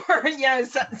cue or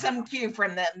some cue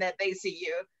from them that they see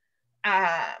you.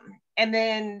 And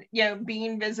then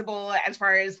being visible as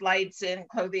far as lights and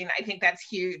clothing, I think that's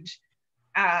huge.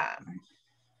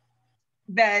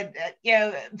 That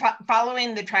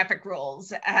following the traffic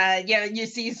rules, you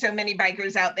see so many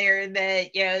bikers out there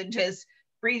that just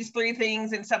breeze through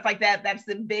things and stuff like that. That's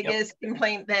the biggest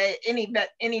complaint that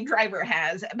any driver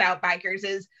has about bikers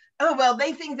is, oh well,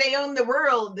 they think they own the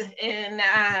world. And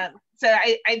so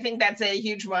I think that's a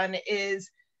huge one, is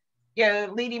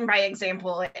leading by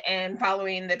example and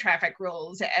following the traffic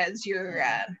rules as you're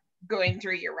going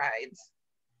through your rides.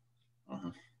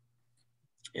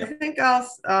 I think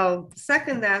I'll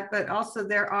second that, but also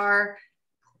there are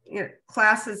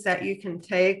classes that you can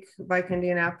take. Bike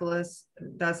Indianapolis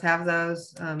does have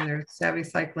those. There's Savvy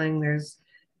Cycling, there's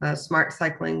Smart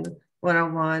Cycling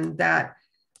 101 that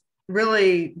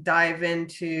really dive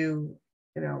into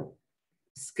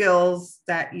skills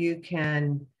that you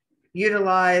can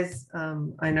utilize.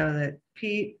 I know that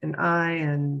Pete and I,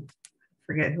 and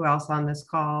forget who else on this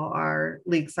call, are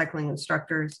league cycling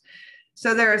instructors.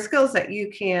 So there are skills that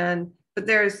you can, but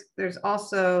there's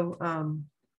also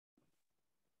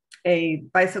a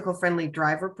bicycle friendly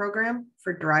driver program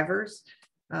for drivers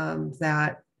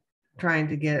that trying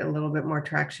to get a little bit more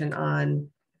traction on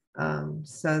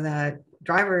so that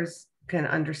drivers can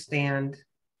understand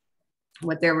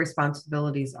what their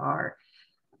responsibilities are.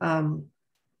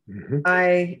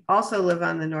 I also live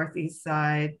on the Northeast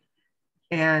side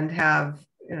and have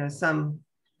some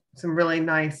really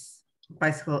nice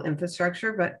bicycle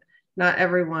infrastructure, but not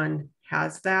everyone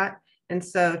has that. And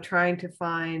so trying to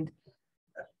find,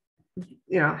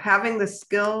 having the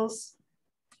skills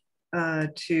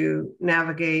to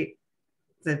navigate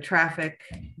the traffic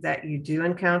that you do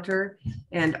encounter,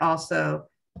 and also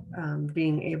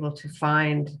being able to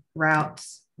find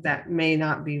routes that may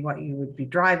not be what you would be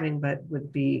driving, but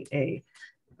would be a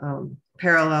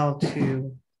parallel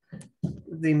to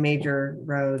the major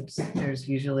roads. There's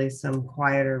usually some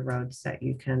quieter roads that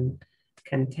you can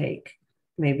take,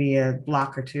 maybe a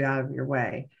block or two out of your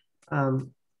way.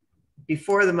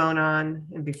 Before the Monon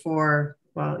and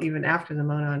even after the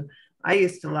Monon, I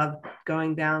used to love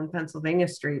going down Pennsylvania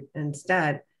Street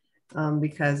instead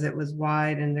because it was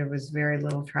wide and there was very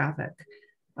little traffic.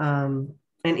 And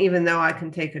even though I can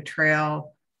take a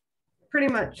trail pretty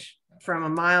much from a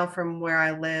mile from where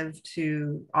I live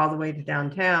to all the way to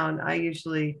downtown, I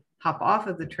usually hop off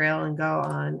of the trail and go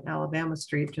on Alabama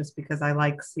Street just because I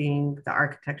like seeing the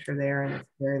architecture there, and it's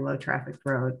a very low traffic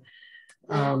road.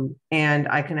 And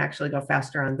I can actually go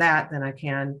faster on that than I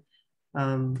can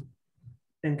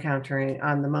encountering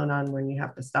on the Monon when you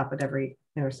have to stop at every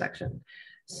intersection.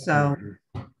 So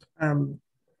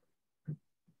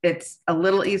it's a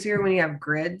little easier when you have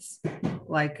grids,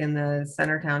 like in the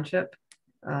center township.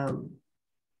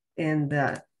 In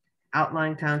the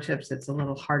outlying townships, it's a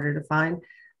little harder to find,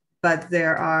 but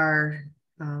there are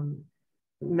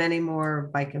many more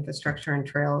bike infrastructure and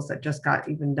trails that just got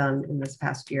even done in this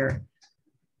past year.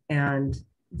 And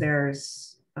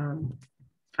there's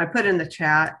I put in the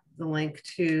chat the link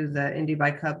to the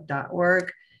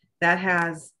indybikehub.org. That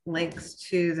has links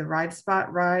to the Ride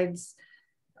Spot rides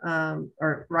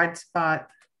or Ride Spot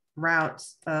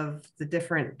routes of the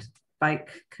different bike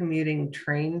commuting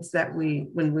trains that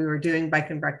when we were doing bike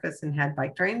and breakfast and had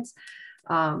bike trains.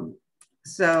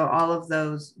 So all of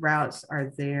those routes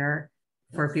are there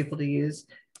for people to use.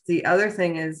 The other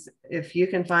thing is, if you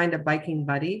can find a biking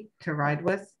buddy to ride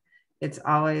with, it's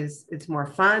more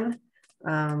fun.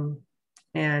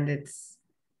 And it's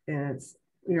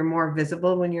you're more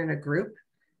visible when you're in a group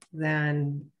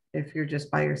than if you're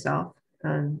just by yourself.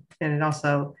 And it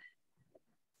also,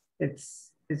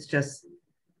 it's just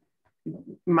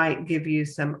might give you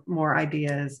some more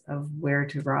ideas of where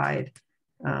to ride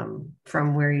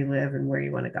from where you live and where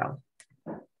you want to go.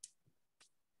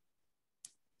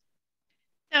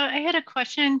 So I had a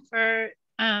question for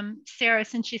Sarah,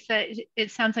 since she said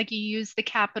it sounds like you use the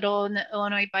Capitol and the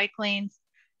Illinois bike lanes.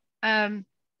 I've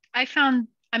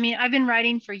been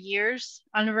riding for years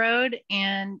on the road,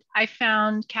 and I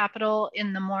found Capitol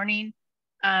in the morning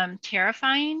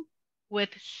terrifying, with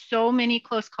so many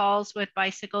close calls with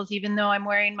bicycles. Even though I'm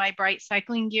wearing my bright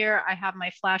cycling gear, I have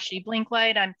my flashy blink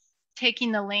light, I'm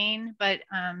taking the lane. But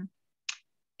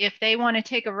if they want to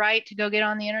take a right to go get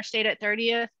on the interstate at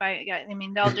 30th,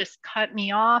 they'll just cut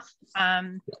me off,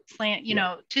 to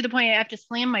the point I have to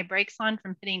slam my brakes on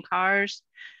from hitting cars.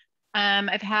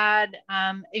 I've had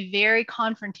a very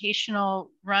confrontational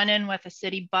run-in with a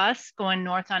city bus going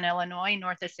north on Illinois,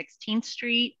 north of 16th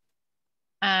Street,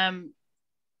 like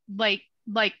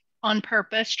on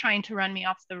purpose, trying to run me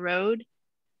off the road.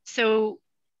 So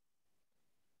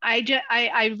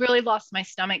I really lost my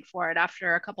stomach for it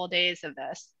after a couple of days of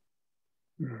this.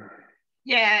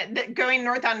 Yeah, going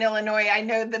north on Illinois, I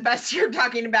know the bus you're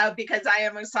talking about because I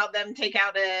almost saw them take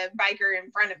out a biker in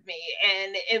front of me,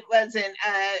 and it wasn't,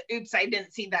 oops, I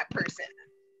didn't see that person.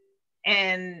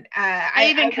 And I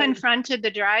even confronted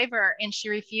the driver, and she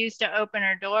refused to open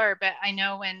her door. But I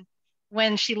know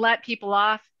when she let people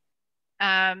off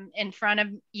in front of,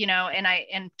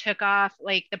 and took off,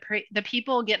 like the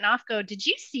people getting off go, "Did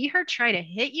you see her try to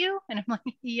hit you?" And I'm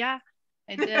like, "Yeah,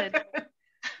 I did."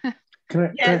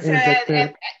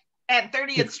 At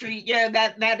 30th Street, yeah,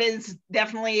 that is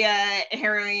definitely a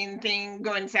harrowing thing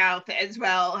going south as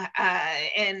well.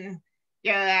 And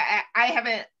yeah,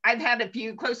 I've had a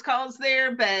few close calls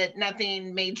there, but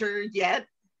nothing major yet,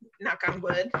 knock on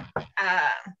wood. But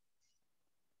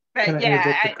Can I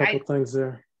interject a couple things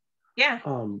there? Yeah.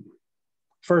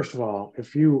 First of all,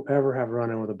 if you ever have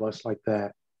run in with a bus like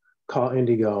that, call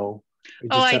Indigo. You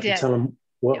just have to tell them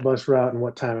what bus route and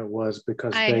what time it was,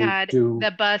 because I had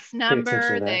the bus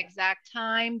number, the exact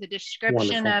time, the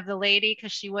description of the lady,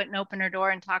 because she wouldn't open her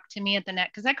door and talk to me at the net,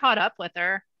 because I caught up with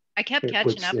her. I kept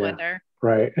catching up with her.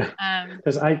 Right.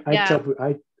 Because I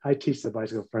teach the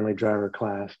bicycle friendly driver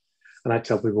class, and I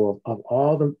tell people, of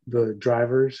all the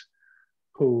drivers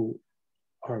who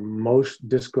are most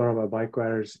disgruntled by bike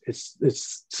riders,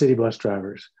 it's city bus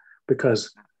drivers,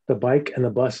 because the bike and the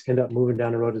bus end up moving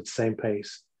down the road at the same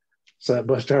pace. So that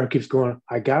bus driver keeps going,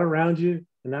 I got around you,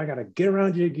 and now I got to get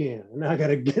around you again, and now I got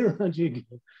to get around you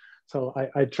again. So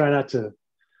I try not to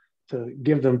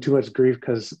give them too much grief,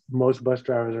 because most bus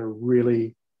drivers are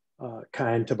really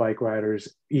kind to bike riders,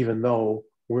 even though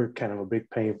we're kind of a big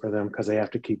pain for them because they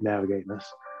have to keep navigating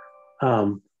us.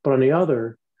 But on the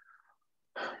other,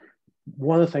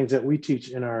 one of the things that we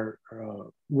teach in our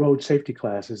road safety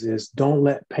classes is don't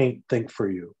let paint think for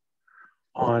you.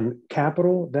 On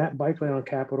Capitol, that bike lane on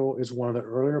Capitol is one of the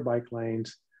earlier bike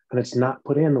lanes, and it's not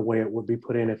put in the way it would be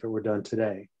put in if it were done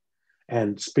today.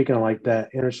 And speaking of like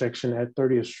that intersection at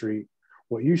 30th Street,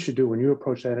 what you should do when you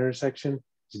approach that intersection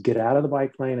is get out of the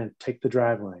bike lane and take the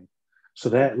drive lane. So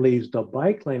that leaves the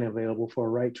bike lane available for a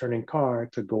right turning car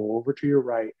to go over to your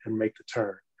right and make the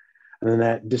turn. And then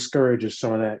that discourages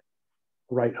some of that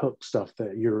right hook stuff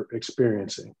that you're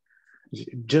experiencing.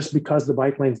 Just because the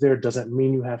bike lane's there doesn't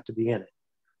mean you have to be in it.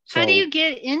 So, how do you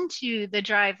get into the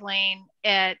drive lane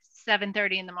at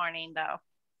 7:30 in the morning though?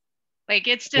 Like,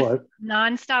 it's just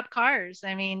nonstop cars.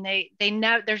 I mean,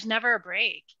 there's never a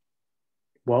break.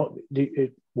 Well,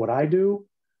 what I do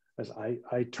is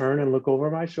I turn and look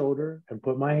over my shoulder and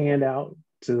put my hand out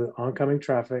to oncoming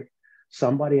traffic.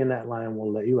 Somebody in that line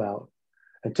will let you out.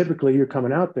 And typically you're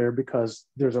coming out there because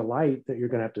there's a light that you're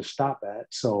going to have to stop at.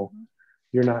 So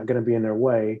you're not going to be in their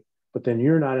way, but then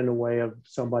you're not in the way of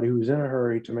somebody who's in a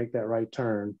hurry to make that right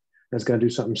turn and is going to do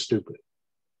something stupid.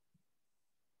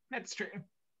 That's true.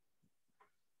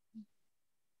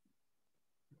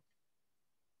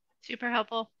 Super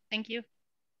helpful. Thank you.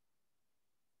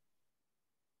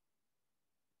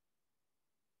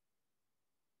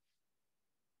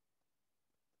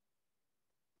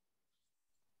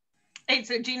 Hey,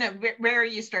 so Gina, where are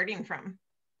you starting from?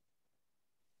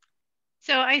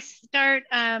 So I start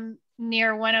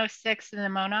near 106 in the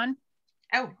Monon.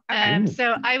 Oh, okay.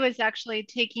 So I was actually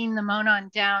taking the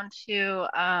Monon down to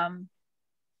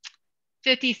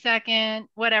 52nd,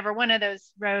 whatever, one of those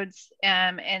roads,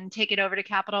 and take it over to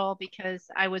Capitol because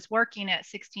I was working at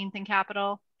 16th and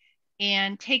Capitol,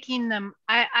 and taking them.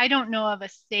 I don't know of a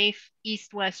safe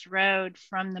east-west road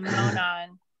from the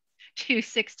Monon to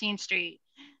 16th Street,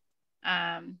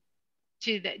 to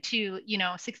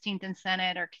 16th and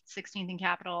Senate or 16th and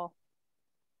Capitol.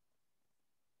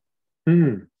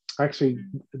 Actually,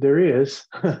 there is.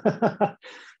 The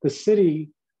city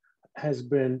has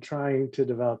been trying to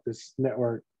develop this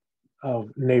network of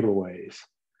neighborways.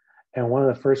 And one of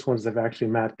the first ones they've actually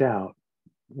mapped out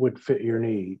would fit your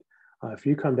need. If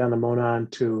you come down the Monon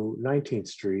to 19th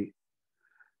Street,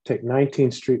 take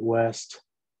 19th Street West,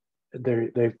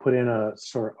 they've put in a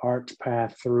sort of arced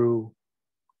path through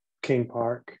King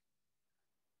Park.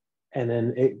 And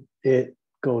then it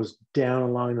goes down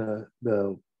along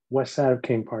the west side of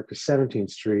King Park to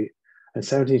 17th Street, and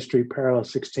 17th Street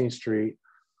parallels 16th Street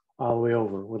all the way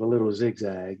over with a little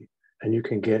zigzag, and you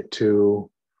can get to,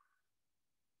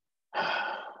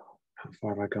 how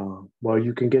far have I gone? Well,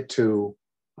 you can get to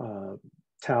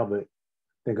Talbot,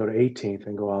 then go to 18th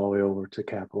and go all the way over to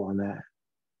Capitol on that.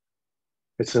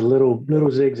 It's a little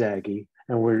zigzaggy,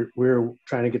 and we're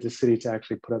trying to get the city to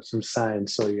actually put up some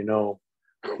signs so you know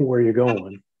where you're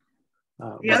going.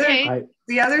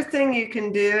 The other thing you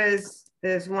can do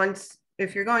is once,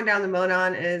 if you're going down the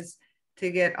Monon, is to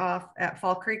get off at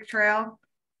Fall Creek Trail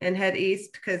and head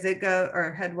east, because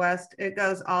or head west. It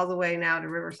goes all the way now to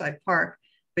Riverside Park,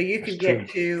 but you could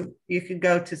you could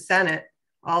go to Senate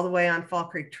all the way on Fall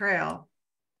Creek Trail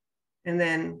and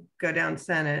then go down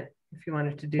Senate if you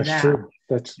wanted to do that. That's true.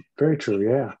 That's very true.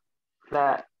 Yeah.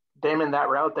 That Damon, that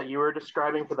route that you were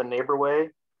describing for the neighborway,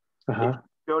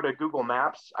 go to Google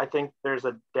Maps, I think there's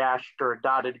a dashed or a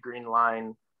dotted green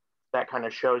line that kind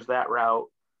of shows that route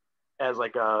as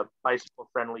like a bicycle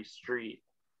friendly street.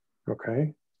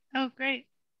 Okay. Oh, great.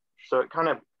 So it kind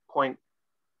of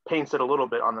paints it a little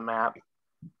bit on the map.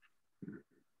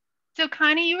 So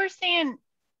Connie, you were saying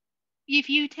if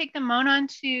you take the Monon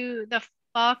to the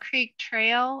Fall Creek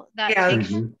Trail, that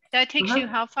takes you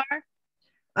how far?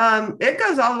 It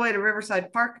goes all the way to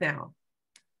Riverside Park now.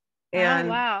 And,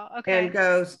 oh, wow. Okay.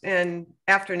 And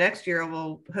after next year,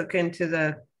 we'll hook into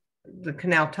the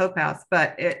canal towpath,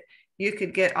 but you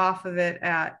could get off of it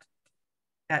at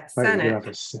Senate.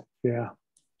 Yeah.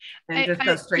 And just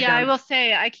go straight down. I will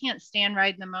say I can't stand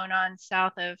riding the Monon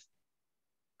south of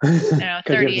 38. You have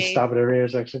to stop at every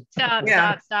intersection. Stop. And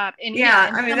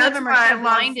and I mean, that's why I love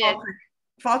blinded.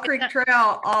 Fall Creek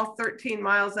Trail, all 13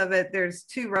 miles of it. There's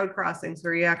 2 road crossings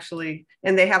where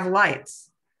and they have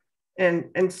lights. And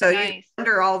so nice. you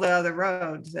under all the other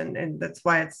roads, and that's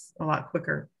why it's a lot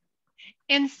quicker.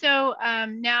 And so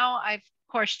now I've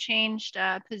of course changed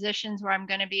positions where I'm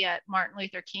going to be at Martin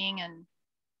Luther King and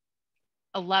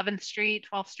 11th Street,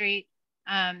 12th Street.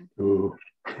 Ooh.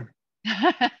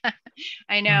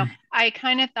 I know. I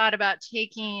kind of thought about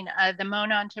taking the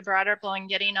Monon to Broad Ripple and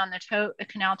getting on the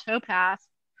canal towpath,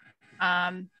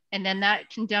 and then that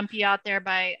can dump you out there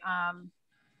by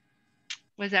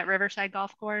was that Riverside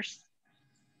Golf Course,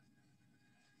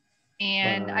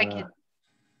 and I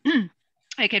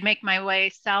could make my way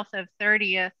south of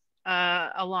 30th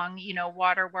along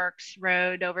Waterworks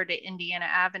Road over to Indiana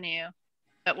Avenue.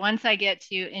 But once I get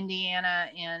to Indiana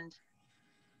and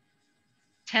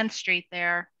 10th Street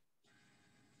there,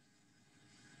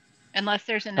 unless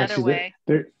there's another way.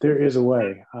 There is a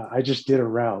way. I just did a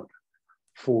route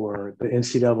for the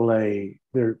NCAA.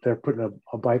 They're putting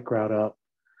a bike route up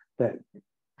that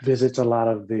visits a lot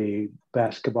of the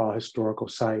basketball historical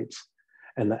sites,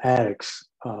 and the Addicts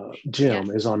gym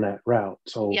is on that route.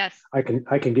 So I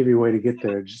can give you a way to get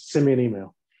there. Just send me an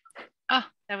email. Oh,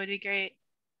 that would be great.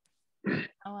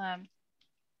 I'm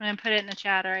gonna put it in the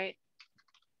chat. All right.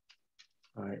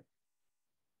 All right.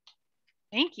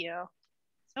 Thank you.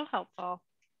 So helpful.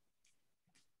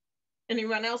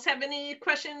 Anyone else have any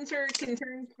questions or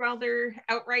concerns while they're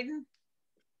out riding?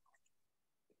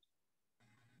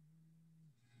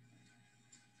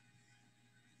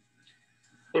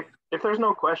 If there's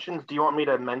no questions, do you want me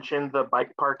to mention the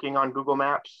bike parking on Google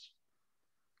Maps?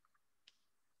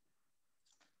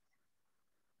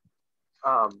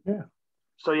 Yeah.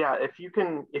 So yeah, if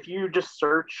you just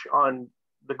search on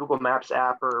the Google Maps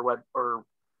app or web or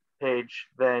page,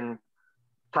 then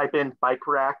type in bike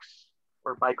racks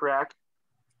or bike rack,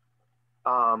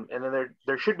 and then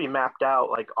there should be mapped out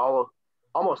like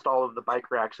almost all of the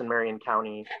bike racks in Marion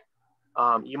County.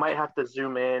 You might have to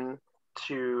zoom in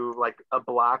to like a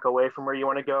block away from where you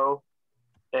want to go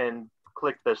and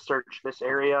click the search this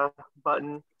area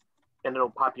button, and it'll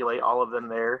populate all of them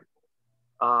there.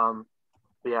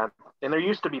 Yeah, and there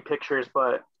used to be pictures,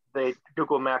 but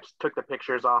Google Maps took the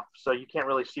pictures off, so you can't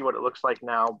really see what it looks like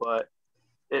now, but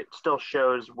it still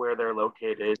shows where they're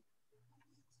located.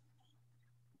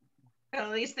 Well,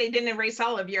 at least they didn't erase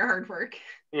all of your hard work.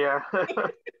 Yeah.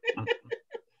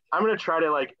 I'm gonna try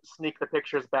to like sneak the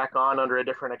pictures back on under a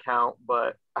different account,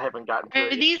 but I haven't gotten to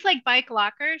it. Are these like bike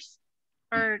lockers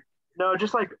or? No,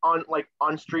 just like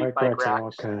on street bike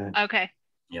racks. Okay.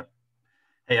 Yep.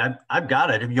 Hey, I've got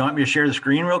it. If you want me to share the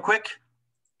screen real quick?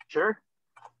 Sure.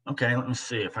 Okay, let me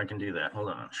see if I can do that. Hold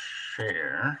on.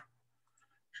 Share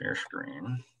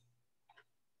screen.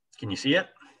 Can you see it?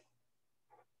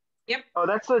 Yep. Oh,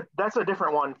 that's a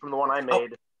different one from the one I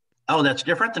made. Oh, that's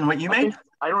different than what you made?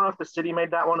 I don't know if the city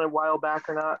made that one a while back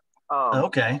or not.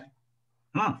 Okay.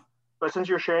 But since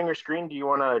you're sharing your screen, do you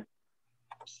want to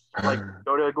like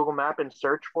go to a Google Map and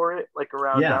search for it, like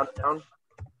around downtown?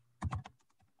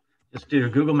 Just do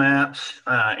Google Maps,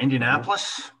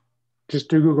 Indianapolis. Just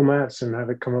do Google Maps and have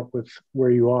it come up with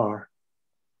where you are.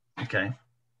 Okay.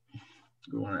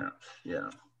 Google Maps, yeah.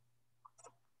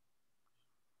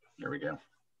 There we go.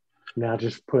 Now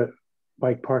just put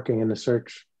bike parking in the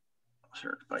search.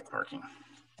 Search bike parking.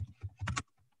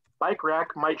 Bike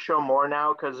rack might show more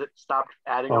now because it stopped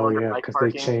adding on under bike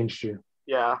parking. They changed you.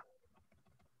 Yeah.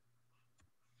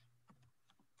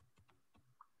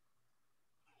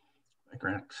 Bike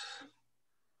racks.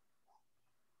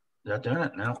 Is that doing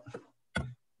it? No.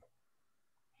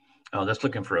 Oh, that's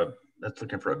looking for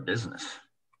a business.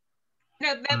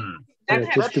 No,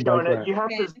 that's showing it. You have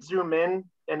to zoom in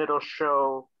and it'll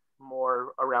show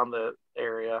more around the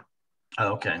area.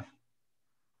 Oh, okay.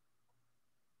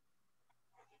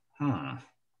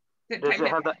 Does it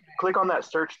have that? Click on that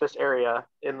search this area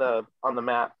on the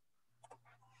map.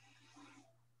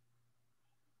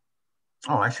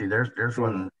 Oh, I see. There's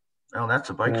one. Oh, that's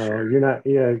a bike share. You're not.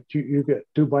 Yeah, you get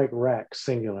do bike rack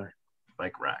singular.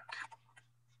 Bike rack.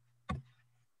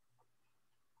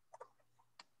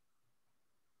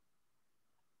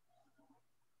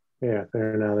 Yeah,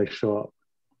 there now they show up.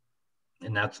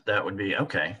 And that would be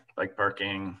okay. Bike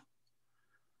parking.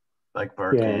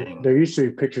 Yeah, there used to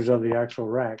be pictures of the actual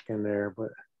rack in there,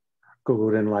 but Google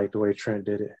didn't like the way Trent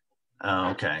did it. Oh,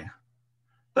 okay.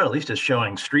 But at least it's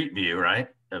showing street view, right?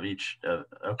 Of each.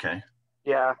 Okay.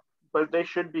 Yeah, but they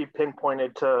should be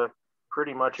pinpointed to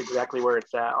pretty much exactly where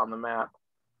it's at on the map.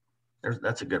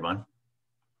 That's a good one.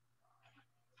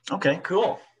 Okay,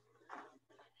 cool.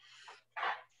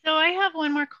 So I have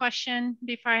one more question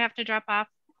before I have to drop off.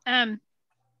 In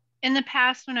the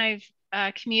past, when I've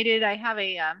commuted, I have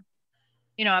a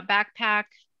backpack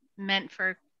meant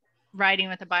for riding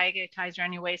with a bike. It ties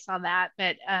around your waist, all that.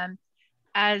 But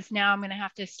as now I'm going to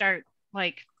have to start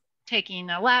like taking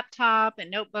a laptop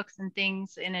and notebooks and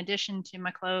things in addition to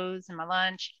my clothes and my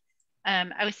lunch.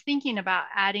 I was thinking about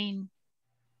adding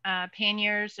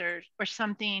panniers or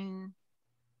something,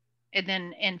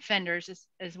 and fenders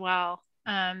as well.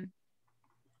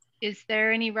 Is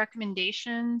there any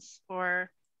recommendations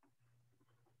for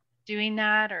doing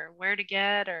that, or where to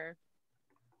get, or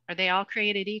are they all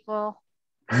created equal?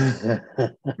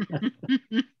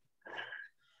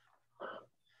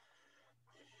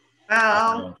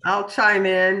 Well, I'll chime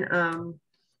in.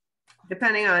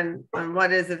 Depending on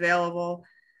what is available,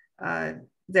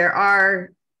 there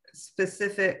are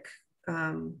specific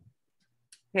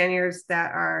panniers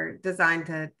that are designed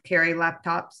to carry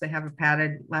laptops. They have a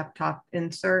padded laptop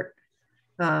insert.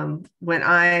 When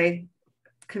I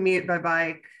commute by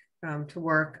bike to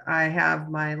work, I have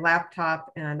my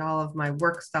laptop and all of my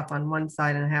work stuff on one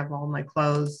side, and I have all my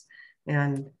clothes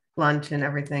and lunch and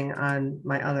everything on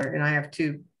my other. And I have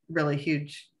two really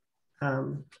huge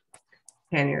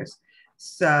panniers.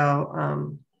 So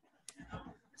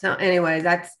anyway,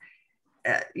 that's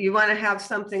you want to have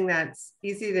something that's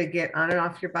easy to get on and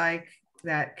off your bike,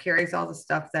 that carries all the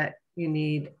stuff that you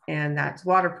need, and that's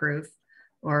waterproof,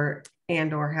 or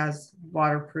has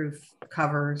waterproof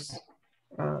covers,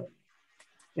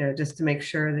 just to make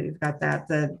sure that you've got that.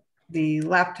 The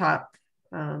laptop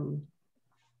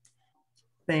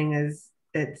thing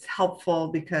it's helpful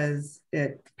because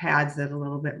it pads it a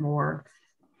little bit more,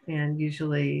 and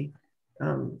usually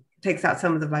takes out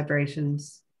some of the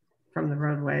vibrations from the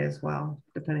roadway as well,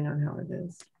 depending on how it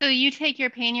is. So you take your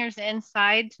panniers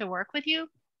inside to work with you?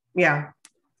 Yeah.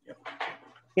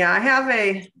 Yeah, I have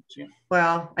I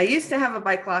used to have a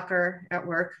bike locker at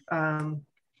work.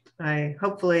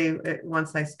 Hopefully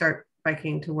once I start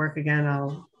biking to work again,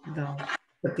 they'll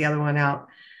put the other one out.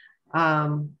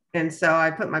 And so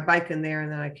I put my bike in there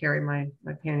and then I carry my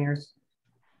panniers.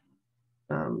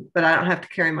 But I don't have to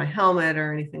carry my helmet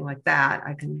or anything like that.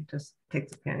 I can just take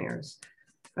the panniers.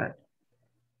 But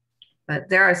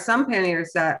there are some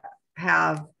panniers that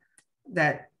have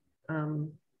that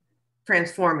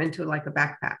transform into like a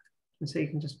backpack. And so you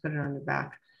can just put it on your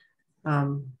back.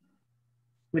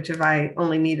 Which if I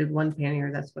only needed one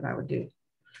pannier, that's what I would do.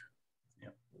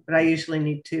 Yep. But I usually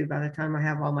need two by the time I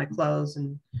have all my clothes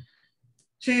and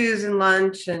shoes and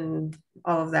lunch and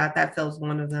all of that. That fills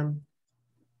one of them.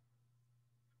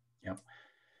 Yep.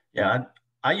 Yeah,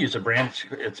 I use a brand,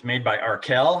 it's made by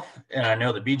Arkell, and I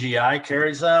know the BGI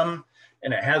carries them,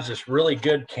 and it has this really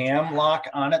good cam lock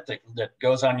on it that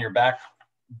goes on your back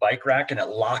bike rack and it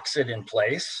locks it in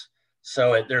place.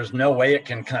 So there's no way it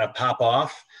can kind of pop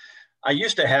off. I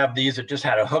used to have these that just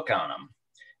had a hook on them.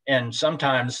 And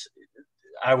sometimes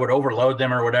I would overload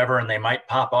them or whatever, and they might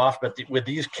pop off. But with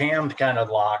these cammed kind of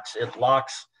locks, it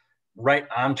locks right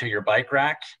onto your bike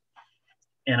rack.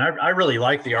 And I really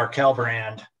like the Arkell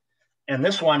brand. And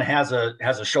this one has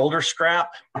a shoulder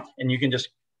strap, and you can just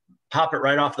pop it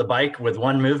right off the bike with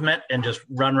one movement and just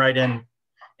run right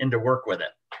into work with it.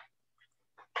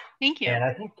 Thank you. And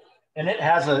I think, and it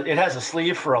has a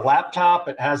sleeve for a laptop.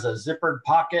 It has a zippered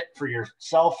pocket for your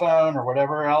cell phone or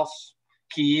whatever else,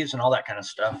 keys and all that kind of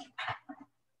stuff.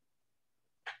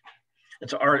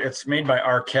 It's made by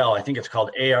Arkell. I think it's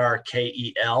called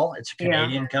ARKEL. It's a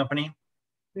Canadian company.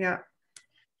 Yeah.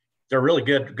 They're really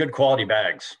good quality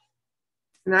bags.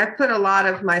 And I put a lot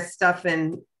of my stuff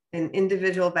in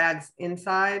individual bags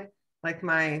inside. Like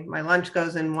my lunch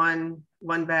goes in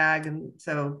one bag, and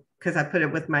so because I put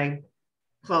it with my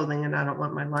clothing, and I don't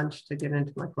want my lunch to get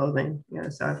into my clothing,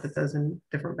 so I put those in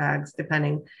different bags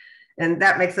depending, and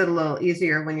that makes it a little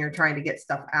easier when you're trying to get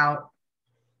stuff out.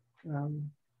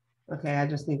 Okay, I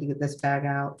just need to get this bag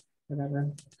out, whatever.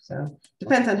 So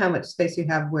depends on how much space you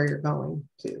have where you're going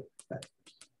to. But.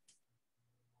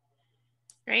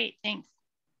 Great, thanks.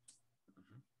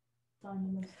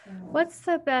 What's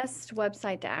the best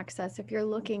website to access if you're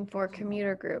looking for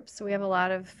commuter groups? So we have a lot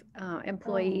of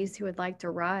employees who would like to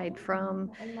ride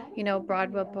from,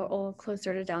 Broadwell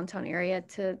closer to downtown area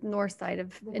to north side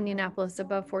of Indianapolis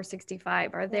above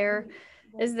 465.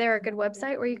 Is there a good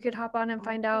website where you could hop on and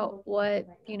find out what,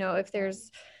 if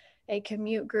there's a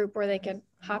commute group where they can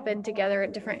hop in together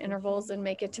at different intervals and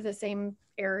make it to the same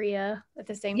area at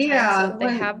the same time? So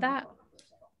they have that?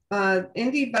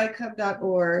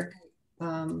 IndyBikeHub.org.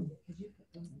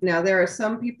 Now there are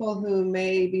some people who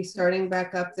may be starting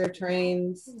back up their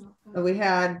trains. We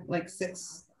had like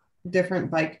 6 different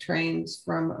bike trains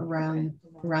from around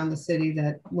the city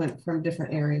that went from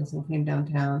different areas and came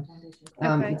downtown.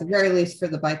 At the very least for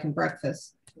the bike and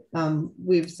breakfast.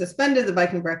 We've suspended the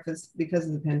bike and breakfast because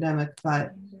of the pandemic,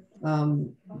 but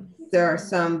there are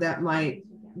some that might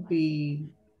be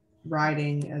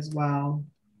riding as well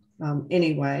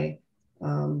anyway.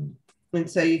 And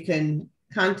so you can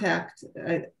contact,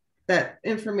 that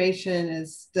information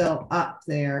is still up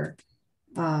there.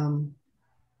 And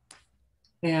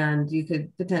you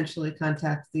could potentially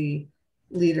contact the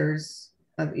leaders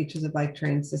of each of the bike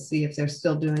trains to see if they're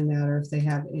still doing that or if they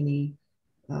have any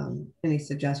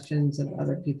suggestions of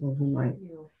other people who might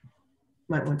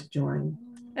want to join.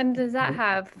 And does that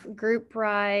have group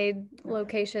ride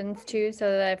locations too?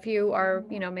 So that if you are,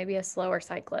 maybe a slower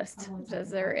cyclist, is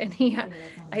there any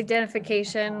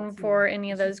identification for any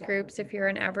of those groups if you're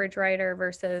an average rider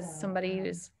versus somebody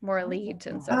who's more elite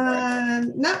and so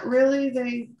forth? Not really.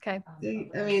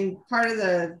 Part of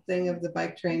the thing of the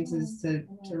bike trains is to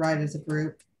ride as a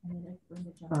group.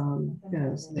 So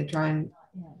they try and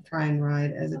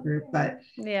ride as a group, but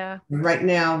yeah, right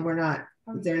now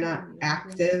they're not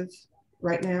active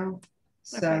right now.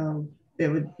 So it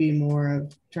would be more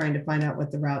of trying to find out what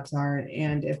the routes are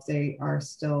and if they are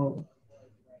still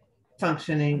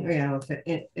functioning,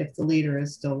 if the leader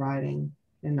is still riding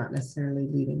and not necessarily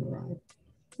leading the ride.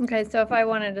 Okay, so if I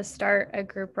wanted to start a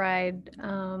group ride,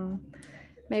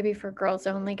 maybe for girls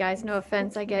only, guys, no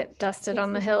offense, I get dusted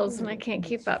on the hills and I can't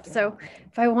keep up. So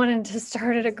if I wanted to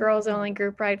start at a girls only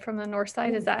group ride from the north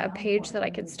side, is that a page that I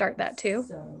could start that too?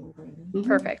 Mm-hmm.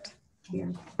 Perfect.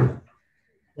 Yeah.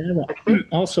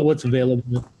 Also, what's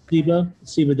available at CIBA,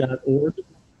 CIBA.org.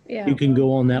 Yeah. You can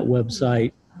go on that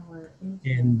website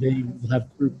and they will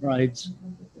have group rides,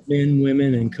 men,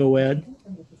 women, and co-ed.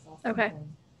 Okay.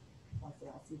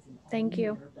 Thank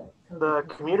you. The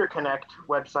Commuter Connect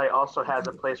website also has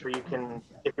a place where you can,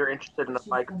 if you're interested in a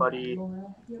bike buddy,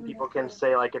 people can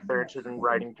say like if they're interested in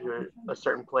riding to a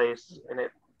certain place and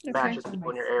it matches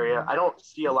people in your area. I don't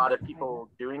see a lot of people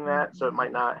doing that, so it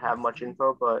might not have much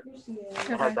info, but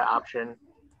it has that option.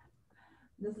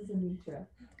 This is a new trip.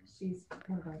 She's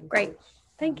one of our Great.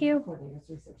 Thank you. Coordinators,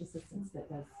 research assistants that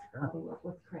does all the work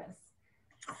with Chris.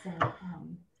 So,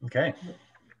 okay.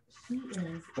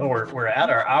 Well, we're at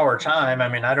our hour time. I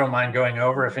mean, I don't mind going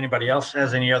over. If anybody else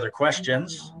has any other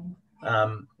questions,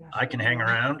 I can hang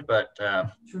around, but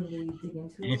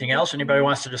anything else anybody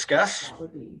wants to discuss? That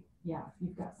would be, yeah, if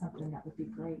you've got something that would be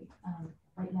great.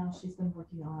 Right now she's been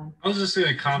working on. I was just going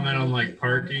to comment on like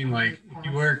parking, like if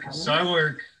you work, so I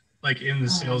work like in the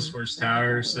Salesforce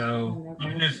Tower. So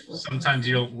even if sometimes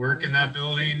you don't work in that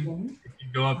building, if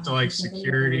you go up to like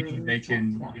security, they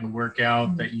can work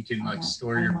out that you can like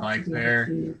store your bike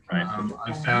there.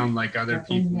 I've found like other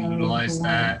people utilize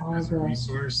that as a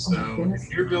resource. So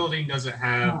if your building doesn't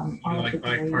have like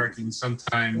bike parking,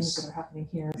 sometimes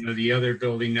the other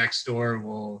building next door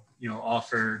will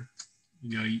offer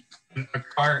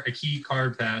a key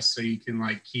card pass, so you can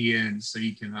like key in, so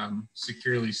you can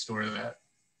securely store that.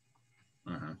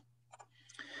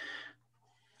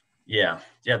 Yeah,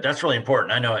 that's really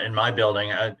important. I know in my building,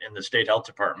 in the state health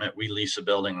department, we lease a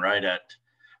building right at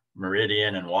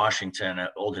Meridian and Washington, an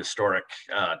old historic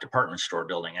department store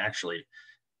building actually,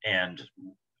 and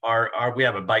we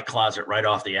have a bike closet right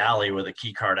off the alley with a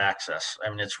key card access. I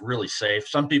mean, it's really safe.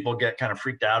 Some people get kind of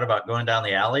freaked out about going down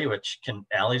the alley,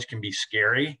 alleys can be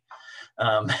scary.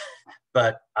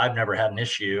 But I've never had an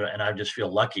issue, and I just feel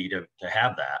lucky to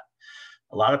have that.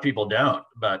 A lot of people don't,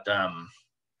 but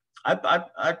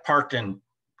I parked in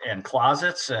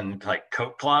closets and like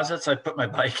coat closets. I put my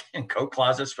bike in coat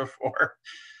closets before.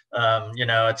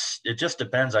 It just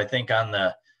depends, I think,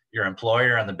 on your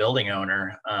employer and the building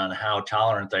owner on how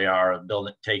tolerant they are of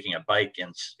taking a bike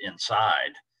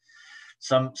inside.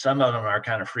 Some of them are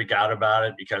kind of freak out about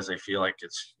it because they feel like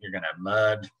you're going to have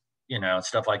mud,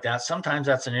 stuff like that. Sometimes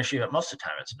that's an issue, but most of the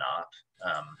time it's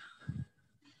not.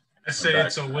 I say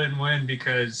it's a win-win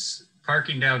because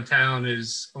parking downtown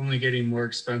is only getting more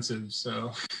expensive.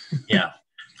 So yeah.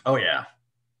 Oh yeah.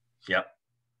 Yep.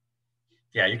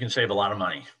 Yeah, you can save a lot of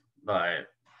money by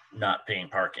not paying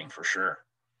parking for sure.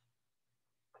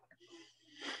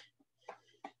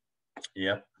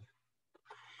 Yep.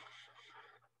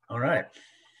 All right.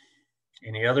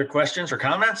 Any other questions or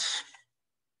comments?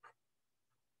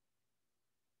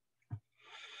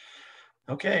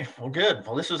 Okay, well, good.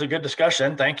 Well, this was a good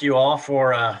discussion. Thank you all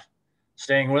for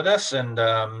staying with us, and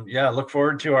look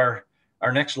forward to our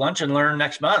next Lunch and Learn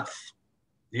next month.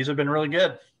 These have been really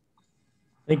good.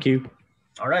 Thank you.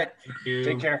 All right. Thank you.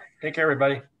 Take care. Take care,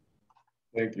 everybody.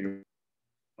 Thank you.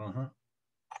 Uh-huh.